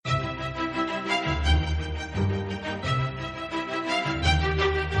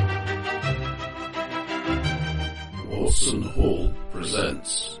Watson Hall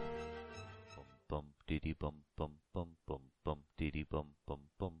presents. The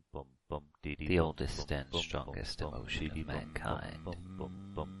oldest and strongest emotion of mankind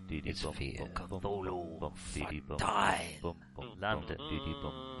is fear. Cthulhu, Time, London,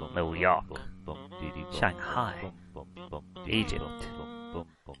 New York, Shanghai, Egypt,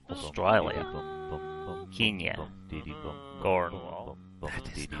 Australia, Kenya, Cornwall. That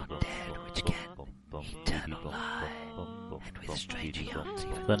is not dead which can eternal lie, and with strange yawns.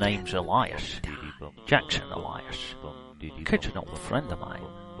 The name's Elias, Jackson Elias, kitchen old friend of mine.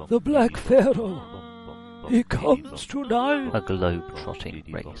 The Black Pharaoh, he comes tonight. A globe-trotting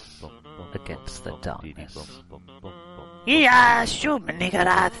race against the darkness.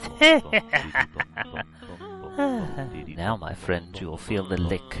 Now, my friend, you'll feel the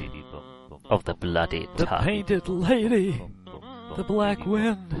lick of the bloody The tongue. Painted Lady, the Black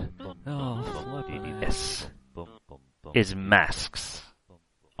Wind. Oh, flippin' This is Masks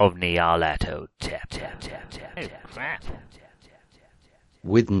of Nyarlathotep. Tap, tap, tap, tap, tap, crap.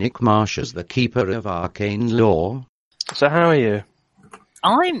 With Nick Marsh as the keeper of arcane lore. So how are you?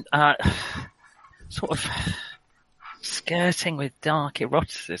 I'm sort of skirting with dark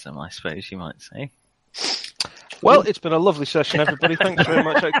eroticism, I suppose you might say. Well, it's been a lovely session, everybody. Thanks very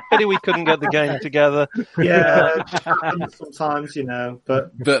much. Pity we couldn't get the game together. Yeah, it happens sometimes, you know,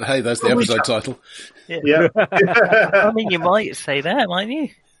 but Hey, there's the episode title. yeah. I mean, you might say that, mightn't you?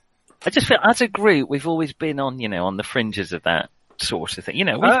 I just feel, as a group, we've always been on, on the fringes of that sort of thing.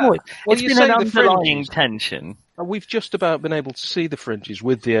 We've always, it's you been say an the underlying fringes. tension. We've just about been able to see the fringes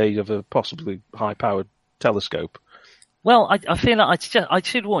with the aid of a possibly high-powered telescope. Well, I feel like I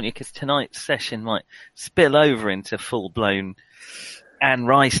should warn you, because tonight's session might spill over into full-blown Anne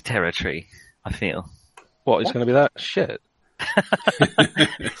Rice territory, I feel. What, is going to be that? Shit.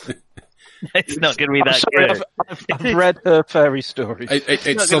 It's not going to be that Sorry, good. I've read her fairy stories.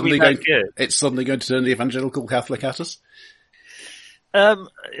 It's suddenly going to turn the evangelical Catholic at us.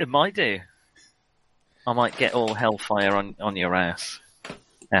 It might do. I might get all hellfire on your asses.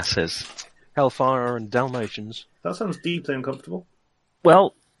 Hellfire and Dalmatians. That sounds deeply uncomfortable.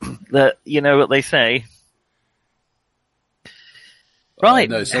 Well, you know what they say. Right.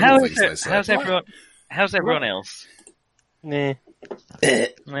 No, several things they say. How's everyone else? Nah.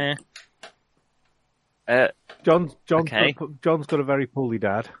 Nah. John's Okay. got a very poorly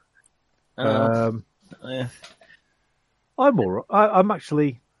dad. Yeah. I'm all right. I'm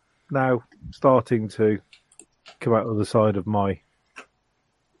actually now starting to come out of the side of my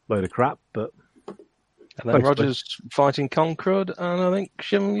load of crap, but And then Roger's fighting Concrud, and I think,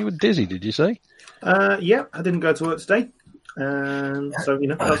 Shim, you were dizzy, did you say? Yeah, I didn't go to work today. So, that's a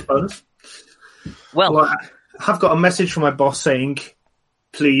bonus. Well, I have got a message from my boss saying,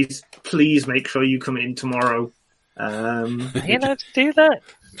 please make sure you come in tomorrow. are you allowed to do that?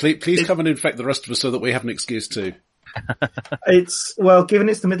 Please come and infect the rest of us so that we have an excuse too. Given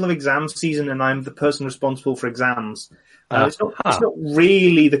it's the middle of exam season and I'm the person responsible for exams, it's not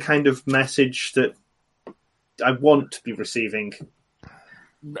really the kind of message that I want to be receiving.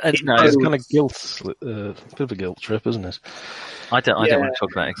 No, It's kind of bit of a guilt trip, isn't it? I don't want to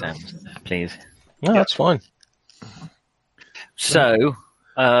talk about exams, please. No, that's fine. So,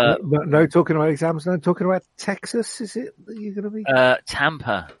 no talking about exams. No talking about Texas. Is it that you're going to be?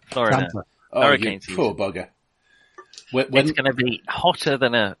 Tampa, Florida. Tampa. Oh, Hurricane you season. poor bugger. It's going to be hotter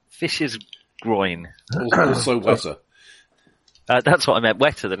than a fish's groin. Also wetter. That's what I meant,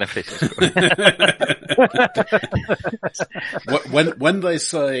 wetter than a fish's groin. when they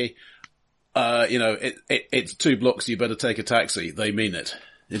say, it's 2 blocks, you better take a taxi, they mean it.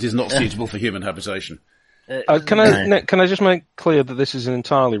 It is not suitable for human habitation. Can I just make clear that this is an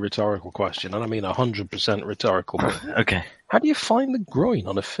entirely rhetorical question, and I mean 100% rhetorical. Okay. How do you find the groin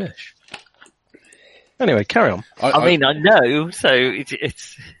on a fish? Anyway, carry on. I know, so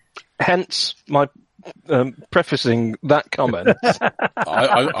it's... Hence my prefacing that comment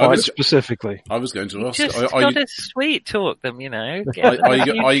quite specifically. I was going to ask, Just are gotta sweet talk them, you going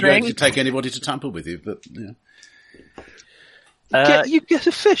to take anybody to Tampa with you? But You get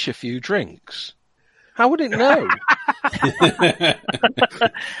a fish a few drinks. How would it know?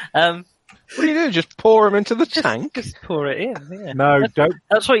 What do you do? Just pour them into the tank? Just pour it in, yeah. No, don't.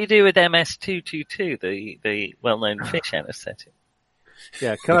 That's what you do with MS-222, the well-known fish anesthetic.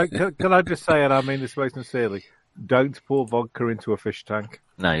 Yeah, can I just say, and I mean this most sincerely, don't pour vodka into a fish tank.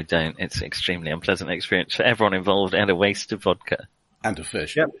 No, don't. It's an extremely unpleasant experience for everyone involved and a waste of vodka. and a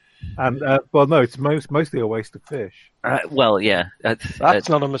fish. Yep. And no, it's mostly a waste of fish. Well, yeah. That's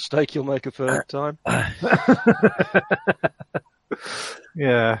not a mistake you'll make a third time.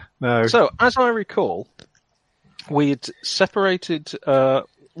 Yeah, no. So, as I recall, we'd separated,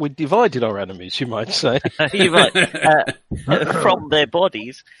 we'd divided our enemies, you might say. You're right. From their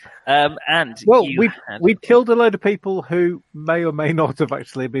bodies. And Well, you we'd killed a load of people who may or may not have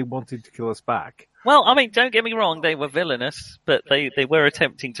actually been wanting to kill us back. Well, I mean, don't get me wrong, they were villainous, but they were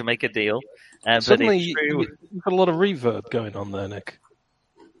attempting to make a deal. Suddenly, but it's true. you've got a lot of reverb going on there, Nick.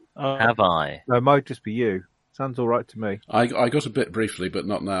 Have I? No, it might just be you. Sounds all right to me. I got a bit briefly, but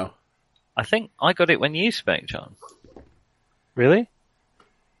not now. I think I got it when you spoke, John. Really?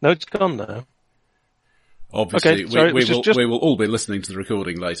 No, it's gone now. Obviously, Okay, sorry, we just- will all be listening to the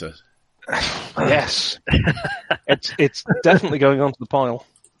recording later. Yes. it's definitely going onto the pile.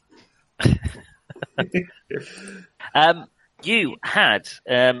 You had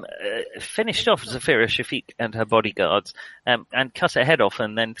finished off Zafira Shafiq and her bodyguards and cut her head off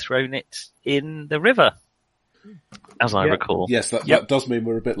and then thrown it in the river, as I recall. Yes, that does mean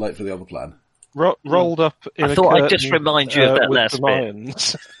we're a bit late for the other plan. Rolled up in I a thought I'd curtain, just remind you of that with last the bit.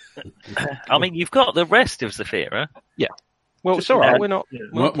 lions. I mean, you've got the rest of Zafira. Well, it's all right. We're not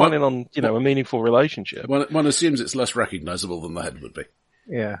What- planning on, a meaningful relationship. One assumes it's less recognisable than the head would be.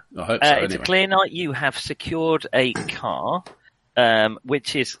 Yeah. I hope so, It's a anyway. clear night. You have secured a car,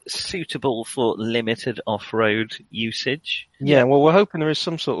 which is suitable for limited off-road usage. Yeah, well, we're hoping there is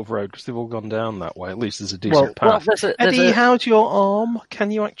some sort of road because they've all gone down that way. At least there's a decent Well, path. there's Eddie, a, how's your arm?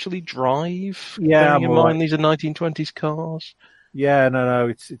 Can you actually drive? Yeah, Bearing I'm in all mind right. these are 1920s cars. Yeah, no,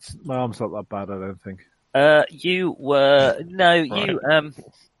 it's my arm's not that bad, I don't think. you were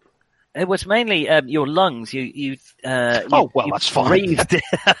it was mainly your lungs. You that's fine. breathed.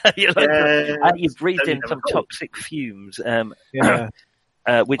 Yeah. You breathed in Don't some know. toxic fumes, Yeah.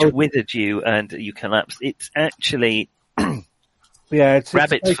 which withered you and you collapsed. It's actually Yeah, it's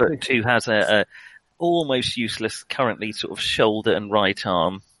Rabbit's basically- Foot, who has a almost useless currently sort of shoulder and right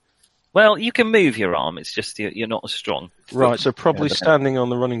arm. Well, you can move your arm. It's just you're not as strong. Right, so probably standing on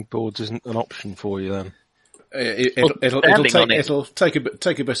the running boards isn't an option for you then. It'll take a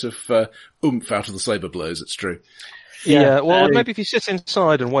bit of oomph out of the saber blows. It's true. Yeah, well, maybe if you sit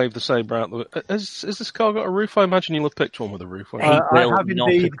inside and wave the sabre out the has this car got a roof? I imagine you'll have picked one with a roof. won't He you? I will have not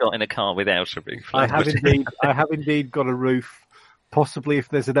indeed. have got in a car without a roof. I have indeed got a roof. Possibly, if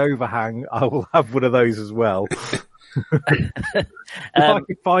there's an overhang, I will have one of those as well. If I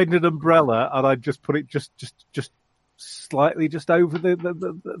could find an umbrella and I'd just put it just slightly just over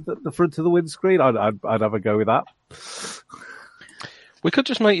the front of the windscreen, I'd have a go with that. We could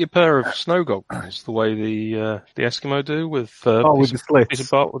just make you a pair of snow goggles, the way the Eskimo do with With the slits. piece of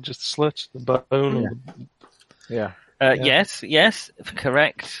bark with just the slits, the bone. And Yeah. Yes,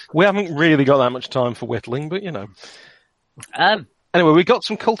 correct. we haven't really got that much time for whittling, but Anyway, we got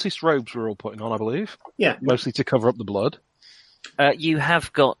some cultist robes we're all putting on, I believe. Yeah. Mostly to cover up the blood. You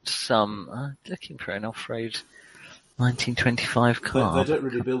have got some looking for an off-road 1925 car. don't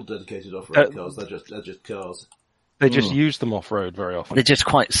really build dedicated off-road cars. They're just cars. They just use them off-road very often. They're just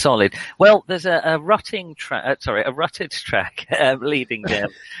quite solid. Well, there's a rutted track leading down.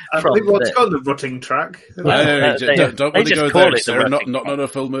 I from think what's the- called the rutting track. Don't they really just go call there, it the sir. rutting Not on a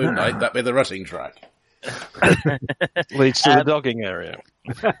full moon night. That'd be the rutting track. Leads to the dogging area.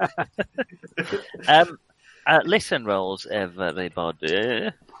 Listen, rolls,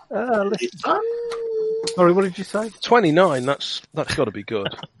 everybody. Sorry, what did you say? 29, that's got to be good.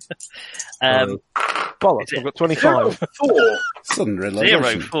 Bollocks, I've got 25. 4. Sudden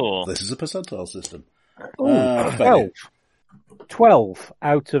realization. 0-4. This is a percentile system. Ooh, 12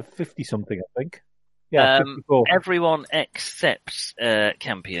 out of 50-something, I think. Yeah, 54. Everyone except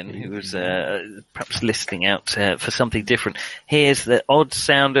Campion, who was perhaps listening out for something different, hears the odd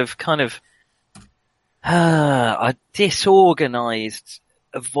sound of kind of disorganized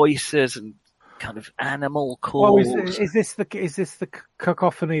voices and kind of animal calls. Well, is this the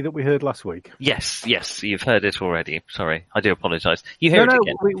cacophony that we heard last week? Yes, you've heard it already. Sorry, I do apologise. You hear it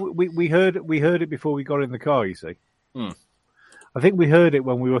again. We heard it before we got in the car. You see, I think we heard it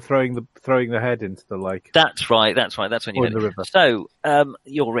when we were throwing the head into the lake. That's right. That's when you Or heard in the it. river. So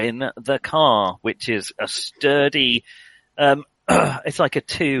you're in the car, which is a sturdy. It's like a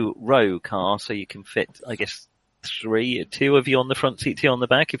 2-row car, so you can fit, I guess, 2 of you on the front seat, 2 on the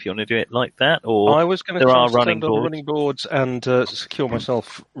back, if you want to do it like that. Or I was going to there try are to running stand on the running boards and secure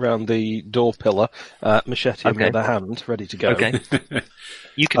myself round the door pillar, machete in the other hand, ready to go. Okay,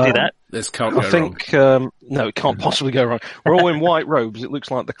 you can do that. This can't go I think, no, it can't possibly go wrong. We're all in white robes. It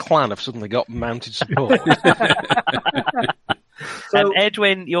looks like the clan have suddenly got mounted support. So,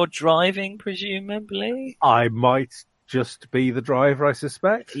 Edwin, you're driving, presumably? I might just be the driver, I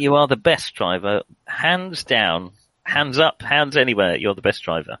suspect. You are the best driver, hands down. Hands up, hands anywhere, you're the best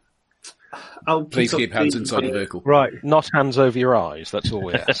driver. Please keep hands inside the vehicle. Right. Not hands over your eyes. That's all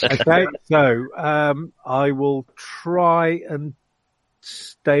we ask. Okay. So I will try and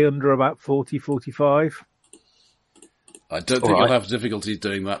stay under about 40, 45. I don't think you'll have difficulty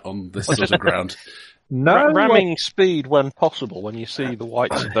doing that on this sort of ground. No. Ramming speed when possible when you see the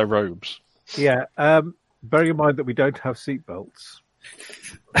whites of their robes. Yeah. Bearing in mind that we don't have seatbelts.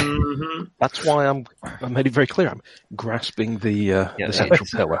 Mm-hmm. That's why I made it very clear. I'm grasping the central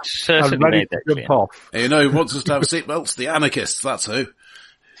pillar. I'm Certainly ready made to that jump clear. off. You know who wants us to have seatbelts? The anarchists, that's who.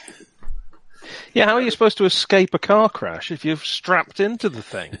 Yeah, how are you supposed to escape a car crash if you're strapped into the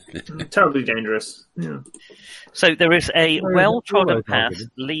thing? Terribly dangerous. Yeah. So there is a Very well-trodden well path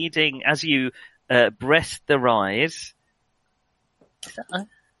targeted. leading as you breast the rise.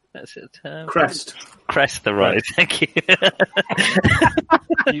 That's it. Crest. Crest the rise. Thank you.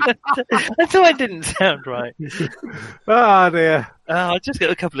 That's why it didn't sound right. Ah, dear. I just got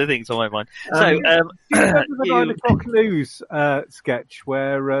a couple of things on my mind. Remember the You- 9 o'clock news sketch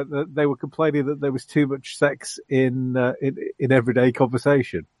where they were complaining that there was too much sex in everyday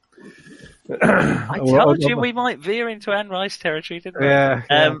conversation? I told you we might veer into Anne Rice territory, didn't I?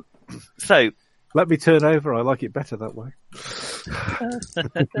 Yeah. So Let me turn over. I like it better that way.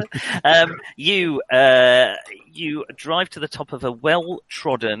 you drive to the top of a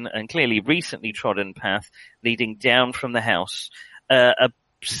well-trodden and clearly recently trodden path leading down from the house,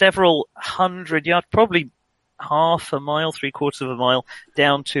 several hundred yards, probably half a mile, 3/4 of a mile,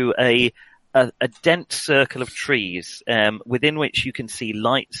 down to a dense circle of trees, within which you can see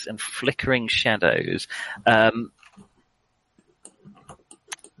lights and flickering shadows.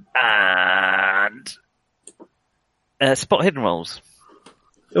 And spot hidden rolls.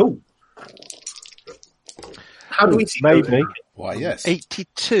 Oh. How do we see Maybe. Why, yes.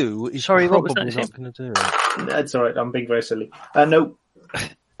 82 is Sorry, what was probably that, not going to do it. That's all right. I'm being very silly. No.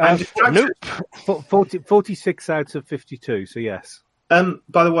 I'm distracted. Nope. 46 out of 52, so yes.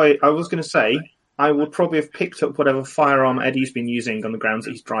 By the way, I was going to say I would probably have picked up whatever firearm Eddie's been using on the grounds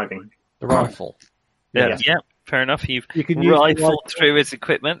that he's driving. The rifle. Yeah, fair enough. You've You can use the rifled rifle. through his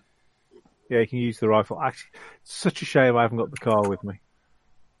equipment. Yeah, you can use the rifle. Actually, it's such a shame I haven't got the car with me.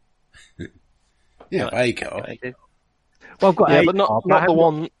 Yeah, a car. Well, I've got Yeah, a but car, not I the haven't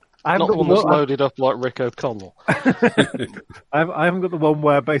one. I haven't Not the got one that's loaded up like Rick O'Connell. I haven't got the one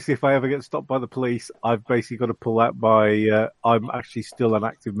where basically if I ever get stopped by the police, I've basically got to pull out my. I'm actually still an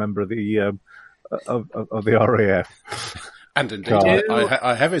active member of the of the RAF. And indeed,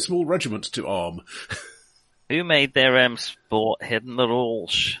 I have a small regiment to arm. Who made their sport hidden the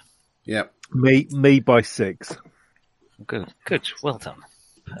rules? Yeah. Me by 6. Good. Well done.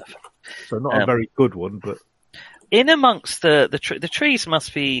 Perfect. So not a very good one, but In amongst the trees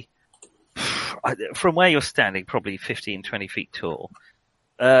must be, from where you're standing, probably 15, 20 feet tall.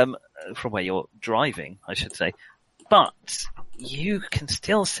 From where you're driving, I should say. But you can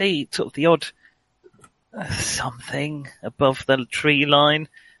still see sort of the odd something above the tree line.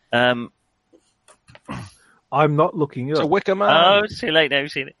 I'm not looking It's a up. Wicker Man. Oh, it's too late now.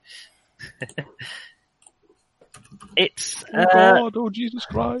 You've seen it. It's Oh God! Oh Jesus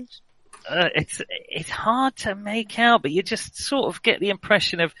Christ! it's hard to make out, but you just sort of get the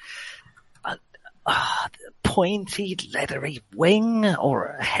impression of pointy, leathery wing or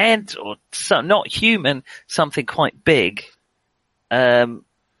a head or some, not human, something quite big. Thank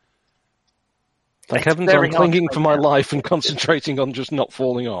It's heavens very I'm hard clinging to for make my out. life and concentrating on just not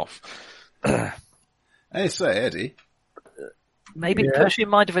falling off. Hey, say, Eddie, Maybe Yeah. it puts you in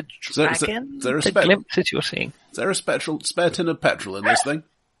mind of a So- so- dragon. there are The glimpses you're seeing. is there a spare tin of petrol in this thing?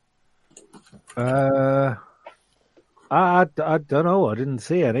 I don't know. I didn't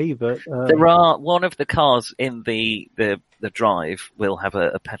see any, but There are one of the cars in the drive will have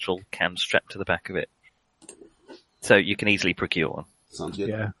a petrol can strapped to the back of it, so you can easily procure one. Sounds good.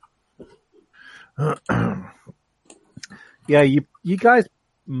 yeah. Yeah, you guys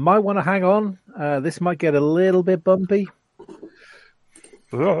might want to hang on. This might get a little bit bumpy.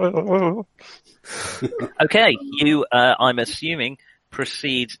 Okay, you, I'm assuming,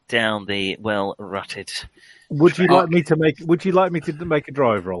 proceed down the well-rutted. Would you like me to make? Would you like me to make a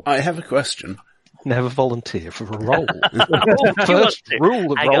drive roll? I have a question. Never volunteer for a role. You want First to?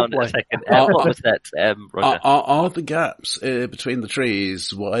 rule of Hang on a roleplay. second. What was that, Roger? Are the gaps between the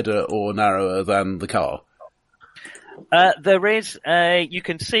trees wider or narrower than the car? There is you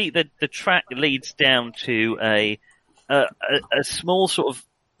can see that the track leads down to a small sort of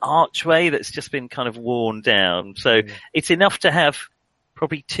archway that's just been kind of worn down. So it's enough to have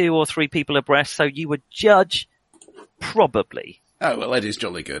probably 2 or 3 people abreast. So you would judge probably. Oh, well, Eddie's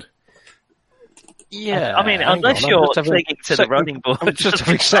jolly good. Yeah. I mean, unless you're clinging to the running board. I'm just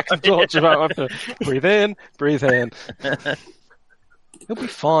having second thoughts about breathe in, breathe in. It'll be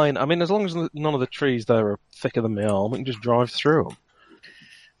fine. I mean, as long as none of the trees there are thicker than my arm, we can just drive through them.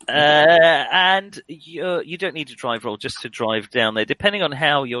 And you don't need a drive roll just to drive down there, depending on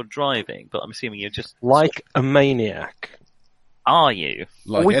how you're driving. But I'm assuming you're just like a maniac. Are you?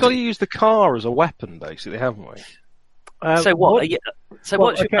 Well, we've got to use the car as a weapon, basically, haven't we? So what?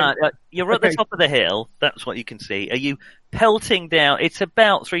 What's your plan? You're at the top of the hill. That's what you can see. Are you pelting down? It's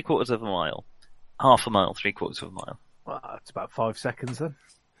about 3/4 of a mile, half a mile, 3/4 of a mile. Well, it's about 5 seconds then.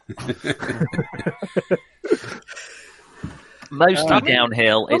 Mostly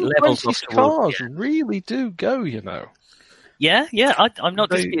downhill. It levels off towards. Cars really do go, you know. Yeah. I'm not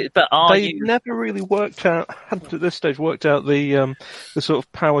disputing, but they never really hadn't at this stage worked out the sort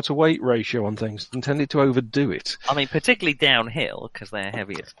of power to weight ratio on things and tended to overdo it. I mean, particularly downhill because they're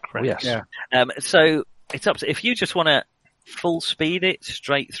heavy as crap. Yes. Yeah. So it's up to if you just want to full speed it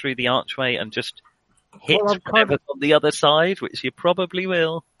straight through the archway and just hit whatever's on the other side, which you probably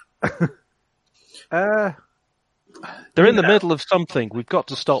will. They're in the middle of something. We've got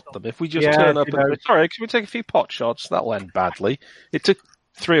to stop them. If we just turn up and say, sorry, can we take a few pot shots? That'll end badly. It took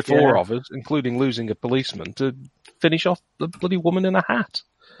 3 or 4 of us, including losing a policeman, to finish off the bloody woman in a hat.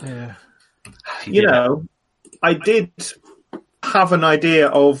 Yeah. You know, I did have an idea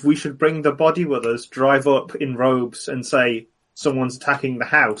of we should bring the body with us, drive up in robes and say, someone's attacking the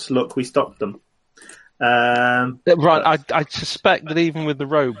house. Look, we stopped them. Right, I suspect that even with the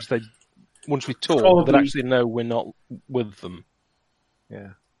robes, once we talk, they'd actually know we're not with them. Yeah.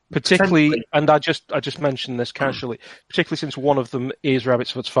 Particularly, and I just mentioned this casually, particularly since one of them is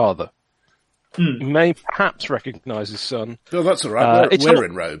Rabbitsfoot's father. He may perhaps recognise his son. No, that's all right. We're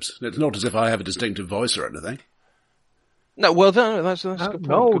in robes. It's not as if I have a distinctive voice or anything. No, well, that's a good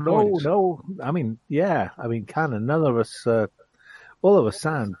point. No. I mean, Canon, none of us, all of us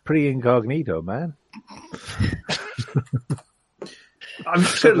sound pretty incognito, man. I'm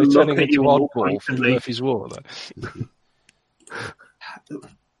still turning into oddball from Murphy's Law.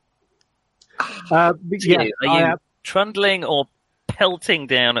 Are you trundling or pelting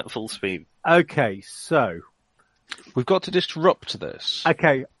down at full speed? Okay, so we've got to disrupt this.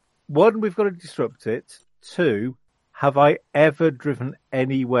 Okay, 1, we've got to disrupt it. 2, have I ever driven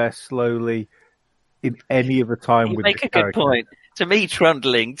anywhere slowly in any of the time with the character? Make a good point. To me,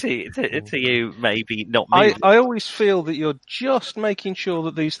 trundling, to you, maybe not me. I always feel that you're just making sure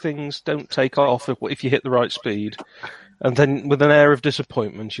that these things don't take off if you hit the right speed, and then with an air of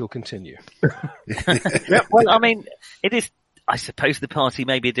disappointment, you'll continue. Yeah, well, I mean, it is, I suppose the party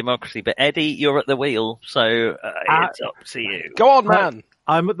may be a democracy, but Eddie, you're at the wheel, so it's up to you. Go on, man!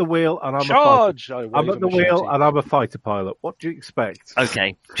 I'm at the wheel, and I'm Charge! I'm at the wheel, and I'm a fighter pilot. What do you expect?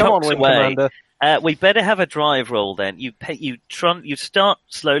 Okay, come on, Wing Commander. We better have a drive roll then. You start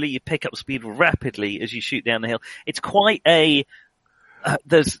slowly, you pick up speed rapidly as you shoot down the hill. It's quite a,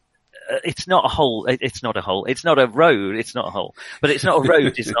 it's not a hole, it's not a hole, it's not a road, it's not a hole, but it's not a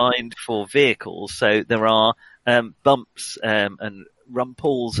road designed for vehicles, so there are, bumps, and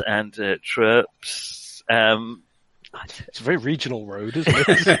rumples and, trips, It's a very regional road, isn't it?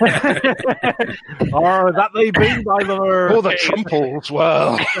 That may be by the word. Oh, the trumples,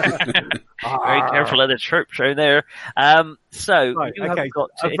 well. Very careful of the trip show there. So, right, you have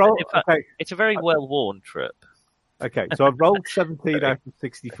got it's a very well-worn trip. Okay, so I've rolled 17 out of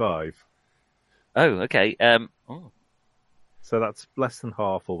 65. Oh, okay. So that's less than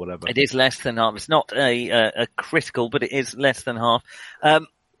half or whatever. It is less than half. It's not a critical, but it is less than half.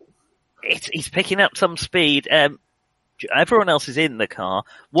 He's picking up some speed. Everyone else is in the car.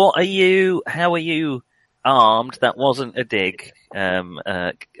 How are you armed? That wasn't a dig,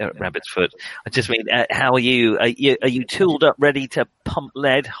 Rabbit's Foot. I just mean, how are you? Are you tooled up, ready to pump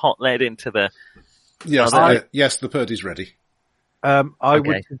hot lead into the... Yes, the Purdy's ready. I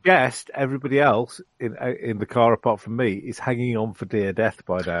would suggest everybody else in the car apart from me is hanging on for dear death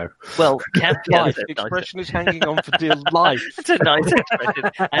by now. Well, the expression is hanging on for dear life. It's a nice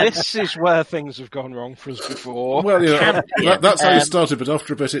expression. This is where things have gone wrong for us before. Well, that's how you started, but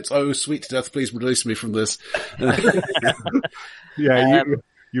after a bit it's, oh, sweet death, please release me from this.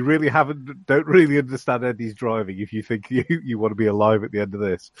 You really don't really understand Eddie's driving if you think you want to be alive at the end of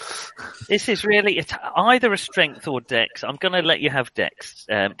this. This is really, it's either a strength or dex. I'm going to let you have dex,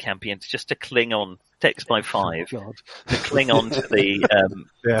 Campions, just to cling on, dex by 5, to cling on to the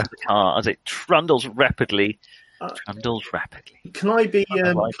car as it trundles rapidly. Can I be...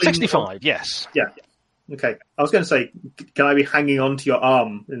 65, yes. Yeah. Okay. I was going to say, can I be hanging on to your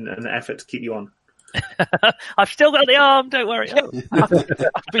arm in an effort to keep you on? I've still got the arm, don't worry.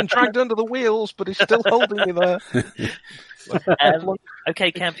 I've been dragged under the wheels, but he's still holding me there.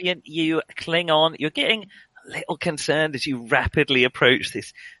 Okay, Campion, you cling on. You're getting a little concerned as you rapidly approach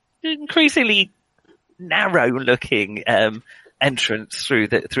this increasingly narrow-looking entrance through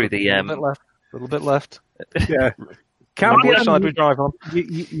the. A little bit left. Yeah. Campion, which side we drive on?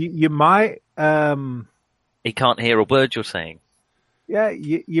 You might. He can't hear a word you're saying. Yeah,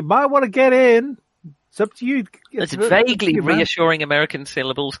 you might want to get in. It's up to you. It's vaguely reassuring American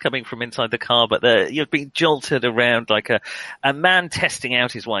syllables coming from inside the car, but you're being jolted around like a man testing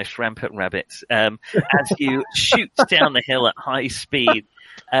out his wife's rampant rabbits as you shoot down the hill at high speed.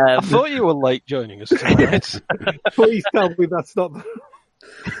 I thought you were late joining us tonight. Please tell me that's not...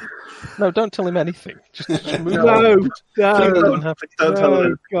 No, don't tell him anything. Just move on. Don't tell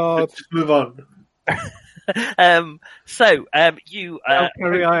him. God. Just move on. Kerry,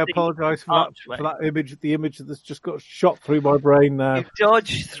 I apologise for that image. The image that's just got shot through my brain now. You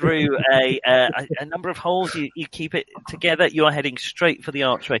dodge through a number of holes. You keep it together. You are heading straight for the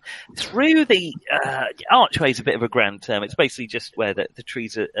archway. Through the archway is a bit of a grand term. It's basically just where the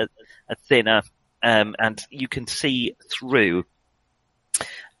trees are thinner, and you can see through.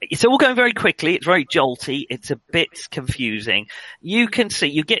 It's all going very quickly. It's very jolty. It's a bit confusing. You can see,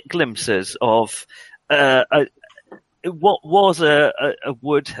 you get glimpses of what was a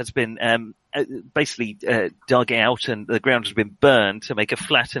wood has been basically dug out, and the ground has been burned to make a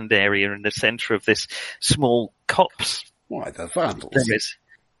flattened area in the centre of this small copse. Why, the vandals? There is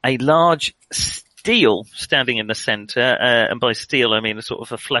a large stele standing in the centre, and by stele I mean a sort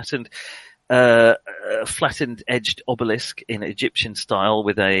of a flattened edged obelisk in Egyptian style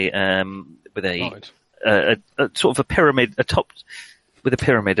with a sort of a pyramid, with a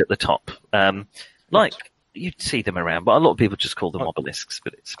pyramid at the top. Like you'd see them around, but a lot of people just call them obelisks,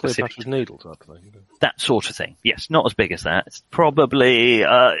 but it's specific. Needle type of thing. That sort of thing. Yes, not as big as that. It's probably,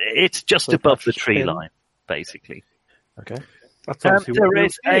 it's just above the tree line, basically. Okay. There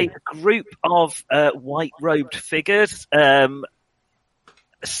is a group of white-robed figures,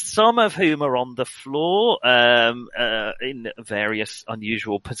 some of whom are on the floor in various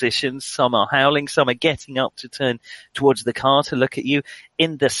unusual positions. Some are howling, some are getting up to turn towards the car to look at you.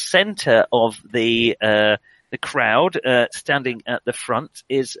 In the center of the crowd, standing at the front,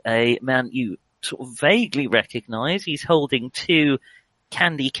 is a man you sort of vaguely recognize. He's holding two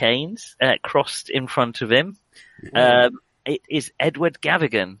candy canes crossed in front of him. It is Edward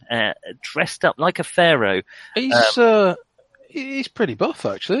Gavigan, dressed up like a pharaoh. He's pretty buff,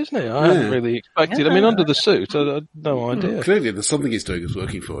 actually, isn't he? I hadn't really expected. I mean, under the suit, I had no idea. Clearly, there's something he's doing that's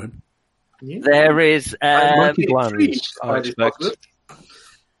working for him. Yeah. There is monkey glands, I expect.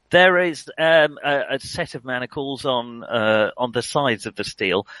 There is a set of manacles on the sides of the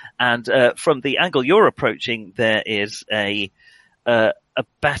steel, and from the angle you're approaching, there is a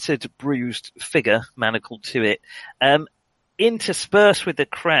battered, bruised figure manacled to it. Interspersed with the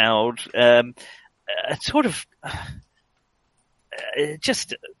crowd, a sort of. They've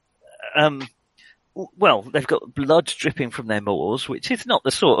got blood dripping from their maws, which is not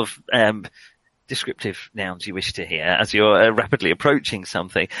the sort of descriptive nouns you wish to hear as you're rapidly approaching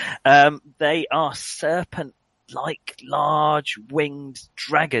something. They are serpent-like, large, winged,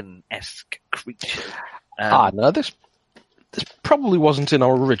 dragon-esque creatures. No, this probably wasn't in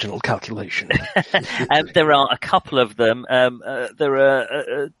our original calculation. There are a couple of them. There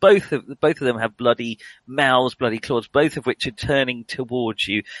are both of them have bloody mouths, bloody claws, both of which are turning towards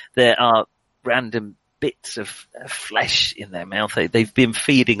you. There are random bits of flesh in their mouth. They've been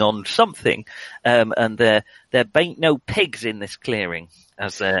feeding on something, and there bain't no pigs in this clearing,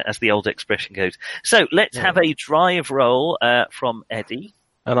 as the old expression goes. So let's have a drive roll from Eddie.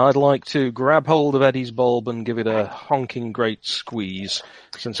 And I'd like to grab hold of Eddie's bulb and give it a honking great squeeze,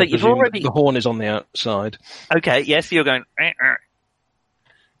 since so the horn is on the outside. Okay, yes, you're going.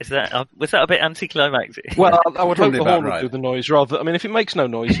 Was that a bit anticlimactic? Well, I would hope the horn would do the noise rather. I mean, if it makes no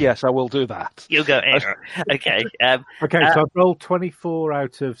noise, yes, I will do that. You'll go. Okay. Okay, so I've rolled 24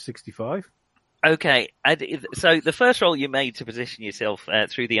 out of 65. Okay, so the first roll you made to position yourself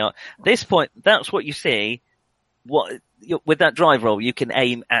through the arc. At this point, that's what you see. With that drive roll, you can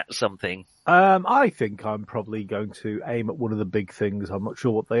aim at something. I think I'm probably going to aim at one of the big things. I'm not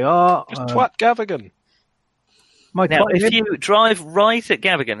sure what they are. Just twat Gavigan. Now, if you drive right at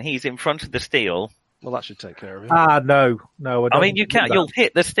Gavigan, he's in front of the steel. Well, that should take care of it. No, I don't. I mean, you can't. You'll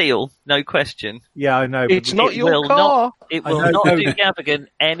hit the steel, no question. Yeah, I know. It's not your car. It will not do Gavigan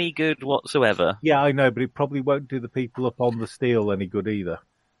any good whatsoever. Yeah, I know, but it probably won't do the people up on the steel any good either.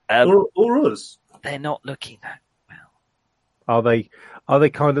 Or us. They're not looking that well. Are they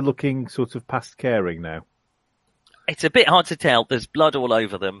kind of looking sort of past caring now? It's a bit hard to tell. There's blood all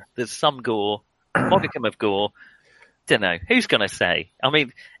over them. There's some gore, modicum of gore. Don't know. Who's going to say? I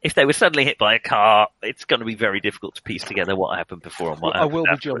mean, if they were suddenly hit by a car, it's going to be very difficult to piece together what happened before and what happened I will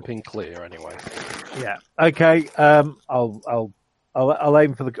after. be jumping clear anyway. Yeah. Okay. I'll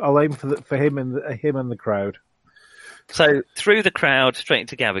aim for him and the crowd. So through the crowd, straight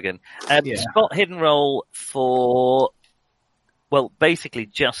into Gavigan. Spot hidden roll for, well, basically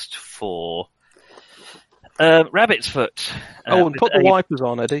just for Rabbit's Foot. And put the wipers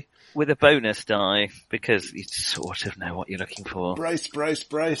on, Eddie. With a bonus die, because you sort of know what you're looking for. Brace. Let's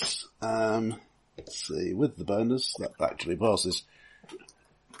see, with the bonus, that actually passes.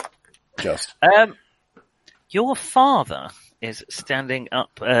 Just. Your father is standing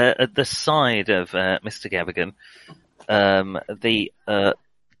up at the side of Mr. Gavigan. The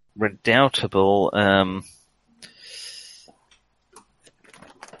redoubtable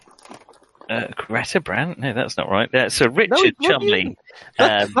Greta Brandt? No, that's not right. Sir Richard Chumley.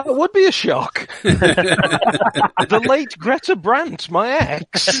 That would be a shock. The late Greta Brandt, my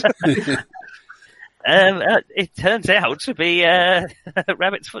ex. It turns out to be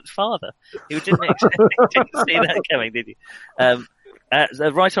Rabbit's Foot's father. You didn't see that coming, did you?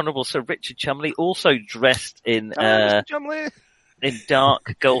 The Right Honourable Sir Richard Chumley, also dressed in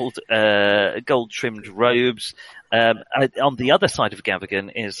dark gold trimmed robes. On the other side of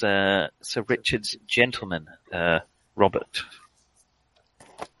Gavigan is Sir Richard's gentleman, Robert.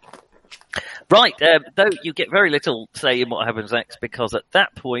 Right, though you get very little say in what happens next, because at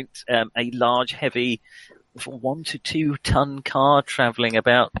that point, a large, heavy 1 to 2 ton car travelling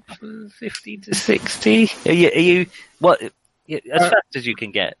about 50 to 60. Are you as fast as you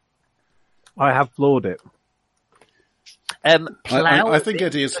can get? I have floored it. I think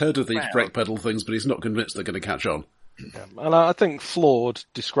Eddie has heard of these brake pedal things, but he's not convinced they're going to catch on. And I think flawed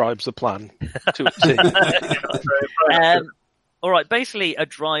describes the plan to a T. All right, basically a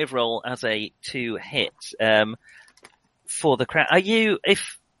drive roll as a 2 hit for the crowd. Are you,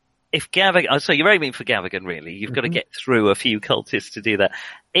 if Gavigan, so you're aiming for Gavigan, really. You've got to get through a few cultists to do that.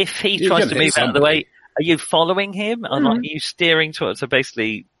 If he tries to move out of the way, are you following him? Or are you steering towards? So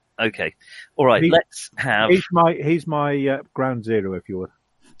basically, okay. All right, let's have. He's my ground zero, if you would.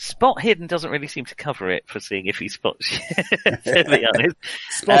 Spot hidden doesn't really seem to cover it for seeing if he spots you, to be honest.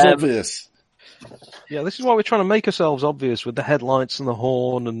 Spot obvious. Yeah, this is why we're trying to make ourselves obvious with the headlights and the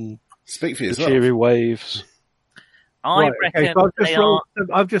horn and Speak for the yourself. cheery waves. I reckon so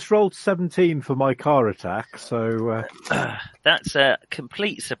I've just rolled 17 for my car attack, so that's a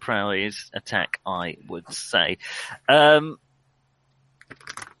complete surprise attack, I would say.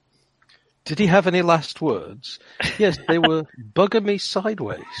 Did he have any last words? Yes, they were bugger me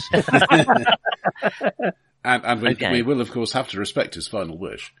sideways. And we will, of course, have to respect his final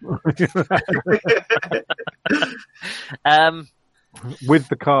wish. With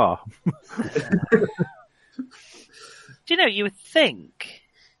the car. Do you know, you would think...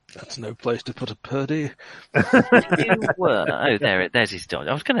 That's no place to put a Purdy. You were... Oh, there's his dodge.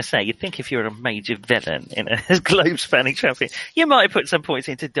 I was going to say, you'd think if you're a major villain in a globe-spanning champion, you might have put some points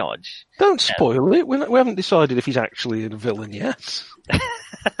into dodge. Don't spoil it. We haven't decided if he's actually a villain yet.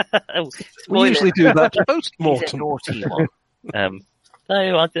 We usually do that post-mortem. He's a naughty one.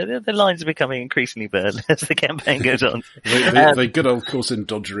 The lines are becoming increasingly blurred as the campaign goes on. The good old course in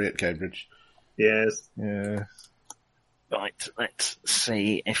dodgery at Cambridge. Yes. Yeah. Right, let's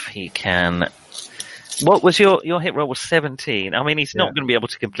see if he can... What was your hit roll was 17. I mean, he's not going to be able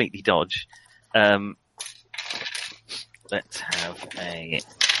to completely dodge. Let's have a...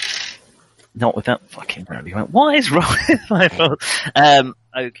 Not with that fucking rally. What is wrong with my roll?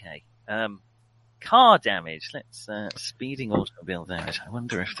 Okay. Car damage. Let's speeding automobile damage. I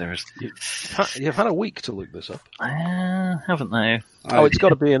wonder if there is. You've had a week to look this up. Haven't they? Oh, it's got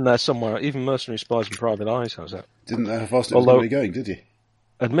to be in there somewhere. Even Mercenary Spies and Private Eyes has that. Didn't know how fast it was going to be going, did you?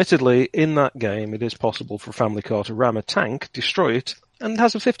 Admittedly, in that game, it is possible for a family car to ram a tank, destroy it, and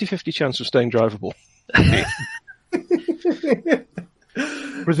has a 50-50 chance of staying drivable.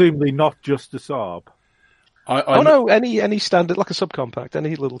 Presumably not just a Saab. No, any standard, like a subcompact,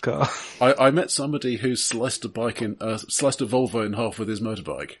 any little car. I met somebody who sliced a Volvo in half with his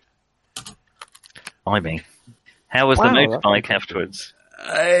motorbike. I mean, how was the motorbike afterwards?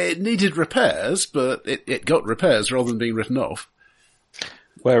 It needed repairs, but it got repairs rather than being written off.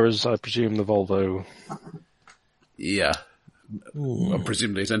 Whereas I presume the Volvo... Yeah. Well,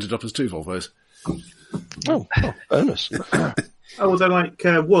 presumably it ended up as 2 Volvos. Oh, bonus. Oh, they're like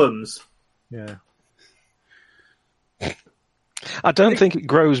worms. Yeah. I don't think it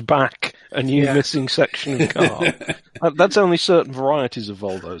grows back a new missing section of car. That's only certain varieties of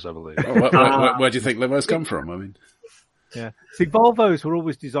Volvos, I believe. Where do you think they most come from? I mean, yeah. See, Volvos were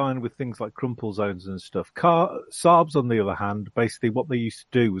always designed with things like crumple zones and stuff. Saabs, on the other hand, basically what they used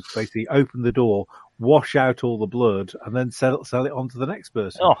to do was basically open the door, wash out all the blood, and then sell it on to the next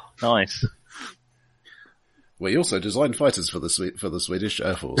person. Oh, nice. We also designed fighters for the Swedish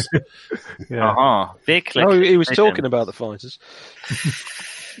Air Force. Yeah. Big No, he was talking about the fighters.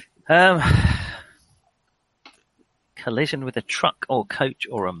 Collision with a truck or coach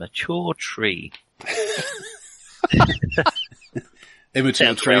or a mature tree.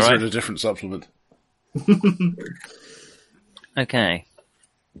 Immature trees are in a different supplement. Okay.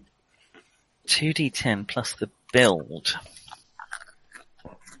 2d10 plus the build.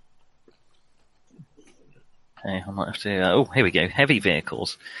 Okay, I might have to... here we go. Heavy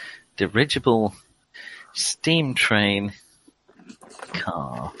vehicles. Dirigible, steam train,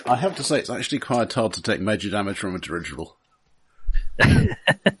 car. I have to say, it's actually quite hard to take major damage from a dirigible.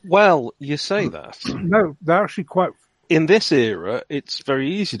 Well, you say that. No, they're actually quite... In this era, it's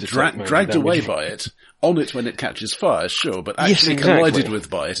very easy to take major dragged damage. away by it, on it when it catches fire, sure, but actually collided with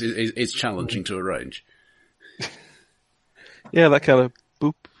by it is challenging to arrange. Yeah, that kind of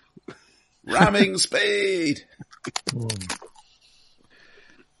boop. Ramming speed!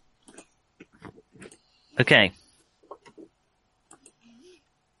 Okay.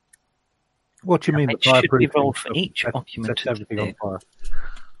 What do you mean? It should be rolled for each occupant. Everything on fire.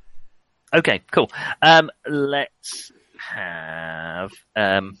 Okay, cool. Let's have...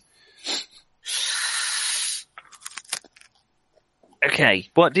 Okay,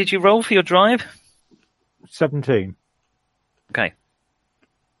 what did you roll for your drive? 17. Okay.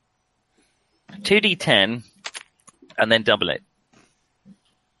 2d10, and then double it.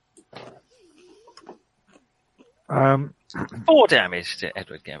 4 damage to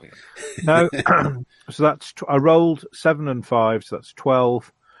Edward Gavigan. No, so that's... I rolled 7 and 5, so that's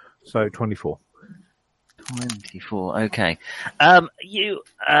 12, so 24. 24, okay. You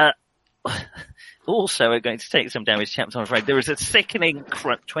also are going to take some damage, chaps, I'm afraid. There is a sickening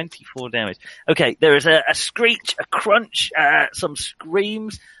crunch, 24 damage. Okay, there is a screech, a crunch, some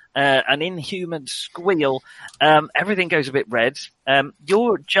screams, an inhuman squeal. Everything goes a bit red.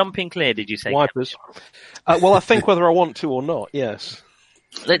 You're jumping clear, did you say? Wipers. Well, I think whether I want to or not, yes.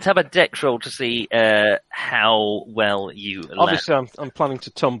 Let's have a dex roll to see how well you land. Obviously, I'm planning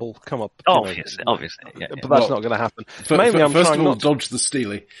to come up. Obviously, yeah. But that's not going to happen. Mainly, first of all, dodge the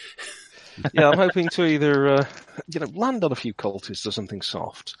Steely. Yeah, I'm hoping to either land on a few cultists or something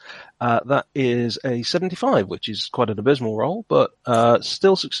soft. That is a 75, which is quite an abysmal roll, but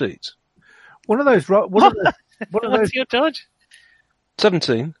still succeeds. One of those... What's your dodge?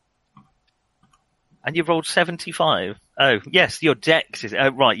 17. And you rolled 75. Oh, yes, your dex is... Oh,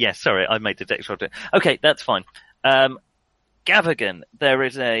 right, yes, sorry, I made the dex roll. Okay, that's fine. Gavigan, there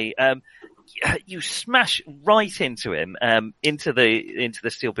is a... you smash right into him, into the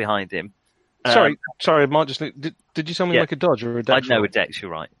steel behind him. Sorry, I might just... Did you tell me like a dodge or a dex? I know a dex, you're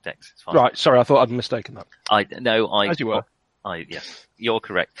right. Dex, it's fine. Right, sorry, I thought I'd mistaken that. As you were. Yes, you're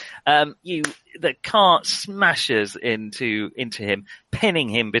correct. The car smashes into him, pinning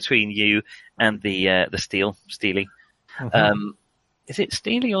him between you and the Steely. Mm-hmm. Is it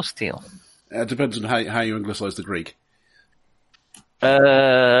Steely or Steel? It depends on how you anglicize the Greek.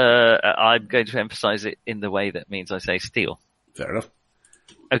 I'm going to emphasize it in the way that means I say steel. Fair enough.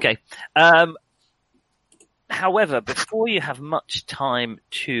 Okay. However, before you have much time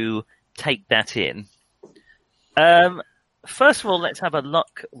to take that in, first of all, let's have a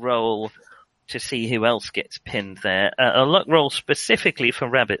luck roll to see who else gets pinned there. A luck roll specifically for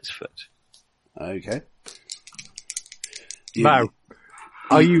Rabbit's Foot. Okay. Now,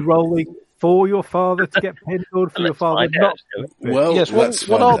 are you rolling for your father to get pinned or for your father not? Well, yes.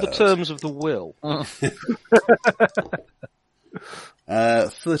 What are the terms of the will?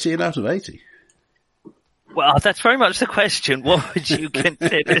 13 out of 80. Well, that's very much the question. What would you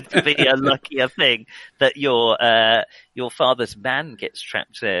consider to be a luckier thing, that your father's man gets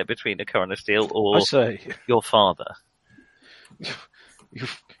trapped there between a car and a steel, or your father?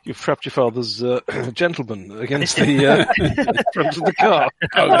 You've trapped your father's gentleman against the front of the car.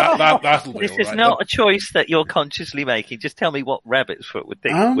 Oh, that'll be This all is right, not then. a choice that you're consciously making. Just tell me what Rabbit's Foot would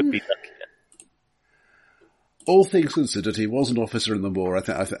think would be luckier. All things considered, he was an officer in the war. I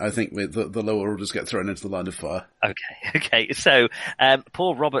think the lower orders get thrown into the line of fire. Okay. So,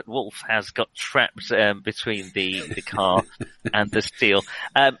 poor Robert Wolfe has got trapped between the car and the steel.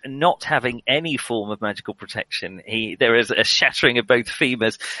 Not having any form of magical protection, there is a shattering of both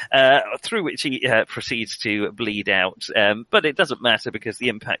femurs, through which he proceeds to bleed out. But it doesn't matter because the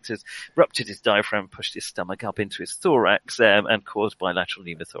impact has ruptured his diaphragm, pushed his stomach up into his thorax, and caused bilateral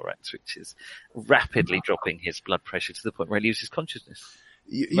pneumothorax, which is rapidly dropping his blood pressure to the point where he loses consciousness.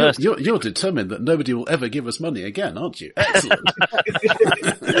 You're determined that nobody will ever give us money again, aren't you? Excellent.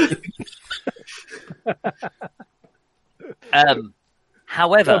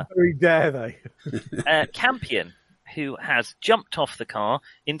 However, how very dare they? Campion, who has jumped off the car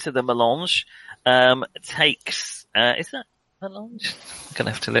into the melange, takes. Is that melange? I'm going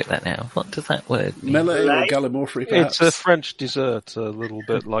to have to look that now. What does that word mean? Melee or gallimaufry, perhaps? It's a French dessert, a little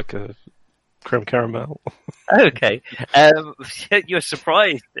bit like a creme caramel. Okay. You're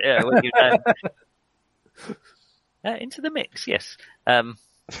surprised when you into the mix, yes.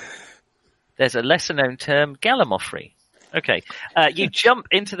 There's a lesser-known term, gallimaufry. Okay. You jump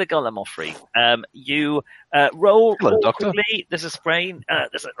into the gallimaufry. You roll awkwardly. There's a sprain.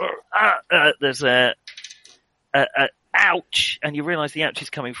 There's a ouch, and you realise the ouch is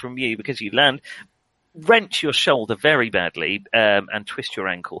coming from you because you land. Wrench your shoulder very badly, and twist your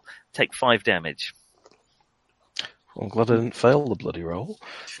ankle. Take 5 damage. I'm glad I didn't fail the bloody roll.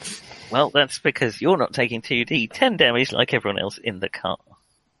 Well, that's because you're not taking 2d10 damage like everyone else in the car.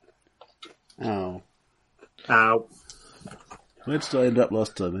 Ow. Ow. Where did I end up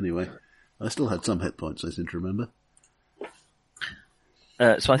last time, anyway? I still had some hit points, I seem to remember.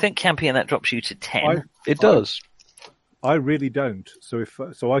 So I think Campion, that drops you to 10. It does. I really don't. So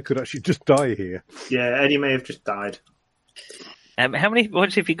I could actually just die here. Yeah, Eddie may have just died. How many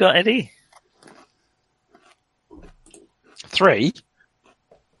points have you got, Eddie? 3.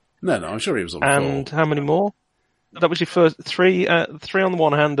 No, I'm sure he was on 4. And how many more? That was your first 3. 3 on the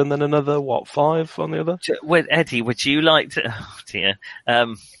one hand, and then another 5 on the other. Eddie, would you like to? Oh dear.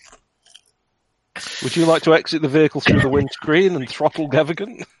 Would you like to exit the vehicle through the windscreen and throttle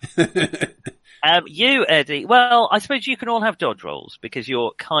Gavigan? You, Eddie. Well, I suppose you can all have dodge rolls because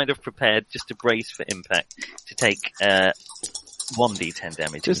you're kind of prepared just to brace for impact to take 1d10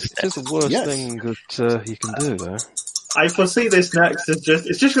 damage. It's the worst thing that you can do, though. I foresee this next as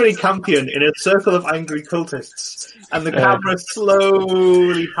it's just really Campion in a circle of angry cultists, and the camera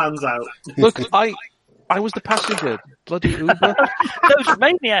slowly pans out. Look, I was the passenger. Bloody Uber. Those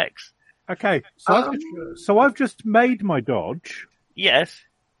maniacs. Okay, so I've just made my dodge. Yes.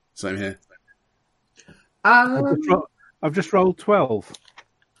 Same here. I've just rolled 12.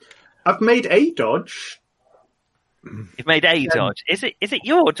 I've made a dodge. You've made a dodge. Is it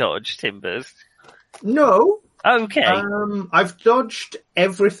your dodge, Timbers? No. Okay. I've dodged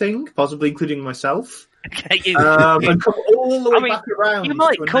everything, possibly including myself. Okay. And come all the way back around. You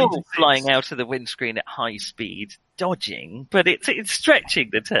might call flying out of the windscreen at high speed dodging, but it's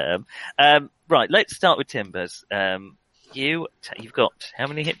stretching the term. Right, let's start with Timbers. You've got how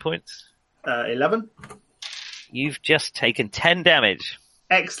many hit points? 11. You've just taken 10 damage.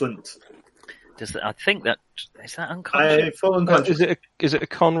 Excellent. I think that is that unconscious? I fall unconscious. Is it a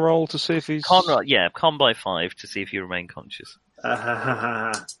con roll to see if he's con roll? Yeah, con by 5 to see if you remain conscious. You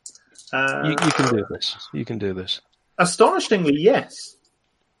can do this. You can do this. Astonishingly, yes.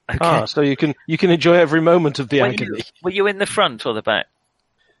 Okay. So you can enjoy every moment of the agony. Were you in the front or the back?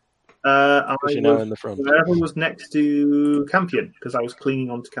 I was now in the front. Wherever was next to Campion, because I was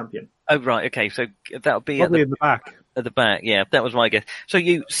clinging on to Campion. Oh, right, okay, so that'll be probably in the back. At the back, yeah, that was my guess. So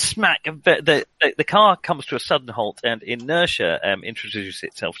you smack, the car comes to a sudden halt and inertia introduces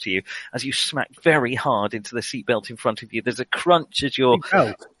itself to you as you smack very hard into the seatbelt in front of you. There's a crunch as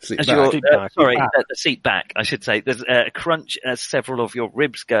the seat back, I should say. There's a crunch as several of your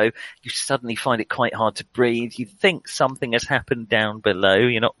ribs go. You suddenly find it quite hard to breathe. You think something has happened down below.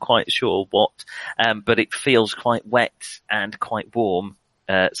 You're not quite sure what, but it feels quite wet and quite warm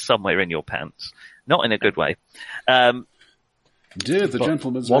somewhere in your pants. Not in a good way. Dear the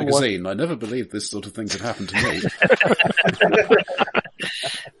Gentleman's Magazine, I never believed this sort of thing could happen to me.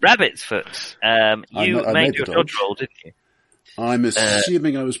 Rabbit's Foot, you made your dodge roll, didn't you? I'm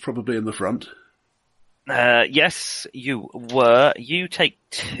assuming I was probably in the front. Yes, you were. You take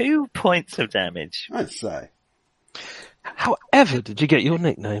 2 points of damage. I'd say. However did you get your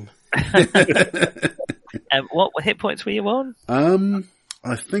nickname? What hit points were you on?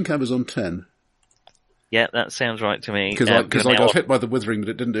 I think I was on 10. Yeah, that sounds right to me. Because I got hit by the withering, but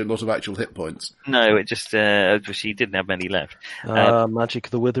it didn't do a lot of actual hit points. No, it just she didn't have many left. Magic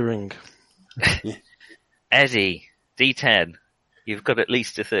of the withering. Eddie, D10. You've got at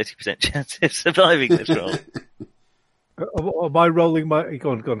least a 30% chance of surviving this roll. Am I rolling my...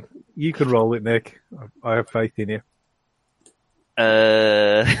 Go on. You can roll it, Nick. I have faith in you.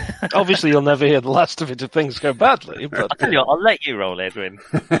 Obviously, you'll never hear the last of it if things go badly. But I'll let you roll, Edwin.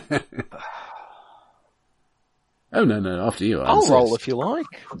 Oh no! After you, I'll roll if you like.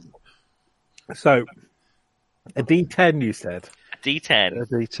 So, a D10, you said. A D10. A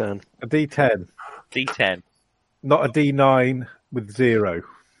D10. A D10. D10. Not a D9 with 0.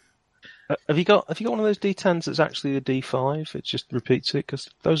 Have you got one of those D10s that's actually a D5? It just repeats it, because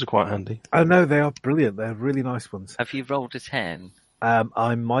those are quite handy. Oh no, they are brilliant. They're really nice ones. Have you rolled a 10?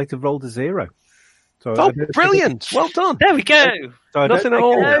 I might have rolled a 0. So brilliant! Well done. There we go. Nothing at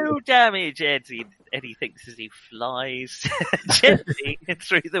all. No damage, Eddie. Eddie thinks as he flies gently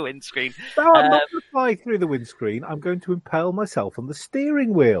through the windscreen. No, I'm not going to fly through the windscreen. I'm going to impale myself on the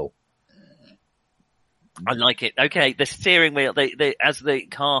steering wheel. I like it. Okay, the steering wheel, as the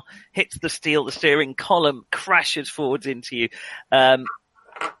car hits the steel, the steering column crashes forwards into you.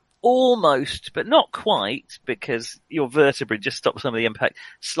 Almost, but not quite, because your vertebrae just stops some of the impact,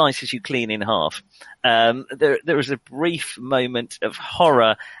 slices you clean in half. There is a brief moment of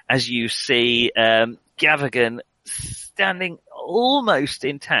horror as you see Gavigan standing almost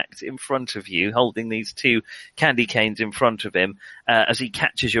intact in front of you, holding these 2 candy canes in front of him, as he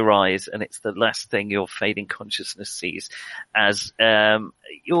catches your eyes, and it's the last thing your fading consciousness sees as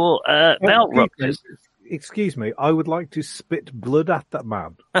your belt ruptures. Excuse me, I would like to spit blood at that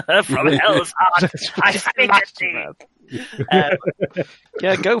man. From hell's heart, I spit at thee.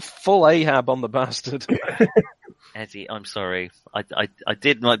 Yeah, go full Ahab on the bastard. Eddie, I'm sorry. I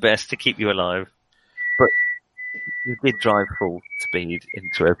did my best to keep you alive, but you did drive full speed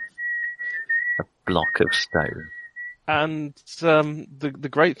into a block of stone. And the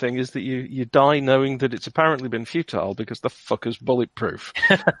great thing is that you die knowing that it's apparently been futile because the fucker's bulletproof.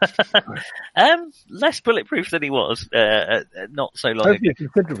 Less bulletproof than he was not so long ago.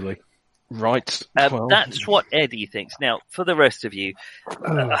 Considerably. Right. That's what Eddie thinks. Now, for the rest of you,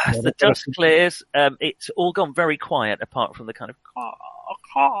 the dust clears. It's all gone very quiet apart from the kind of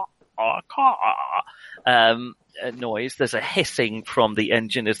noise. There's a hissing from the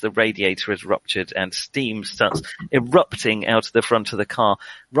engine as the radiator is ruptured and steam starts erupting out of the front of the car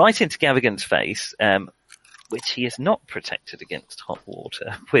right into Gavigan's face, which he is not protected against hot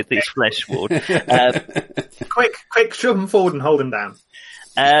water with his flesh wound. Quick, shove him forward and hold him down.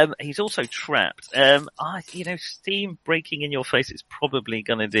 He's also trapped. Steam breaking in your face is probably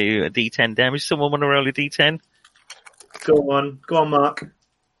going to do a D10 damage. Someone want to roll a D10? Go on, Mark.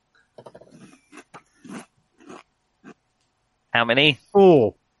 How many?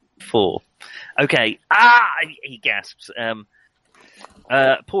 4. Okay. He gasps.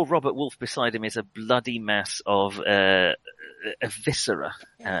 Poor Robert Wolfe beside him is a bloody mass of viscera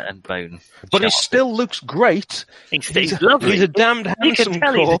and bone. But he still looks great. He's lovely. He's a damned handsome You can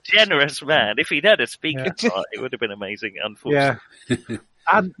tell corpse. he's a generous man. If he'd had a speaking part, it would have been amazing, unfortunately. Yeah.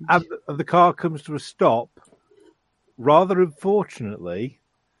 and the car comes to a stop, rather unfortunately,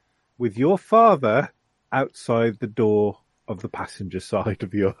 with your father outside the door of the passenger side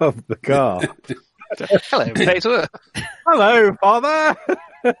of the car. Hello, Peter. Hello, Father.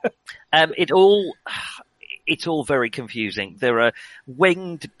 It's all very confusing. There are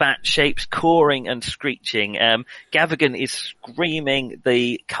winged bat shapes cawing and screeching. Gavigan is screaming.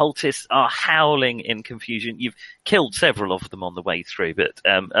 The cultists are howling in confusion. You've killed several of them on the way through, but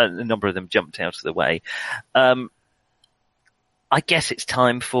a number of them jumped out of the way. I guess it's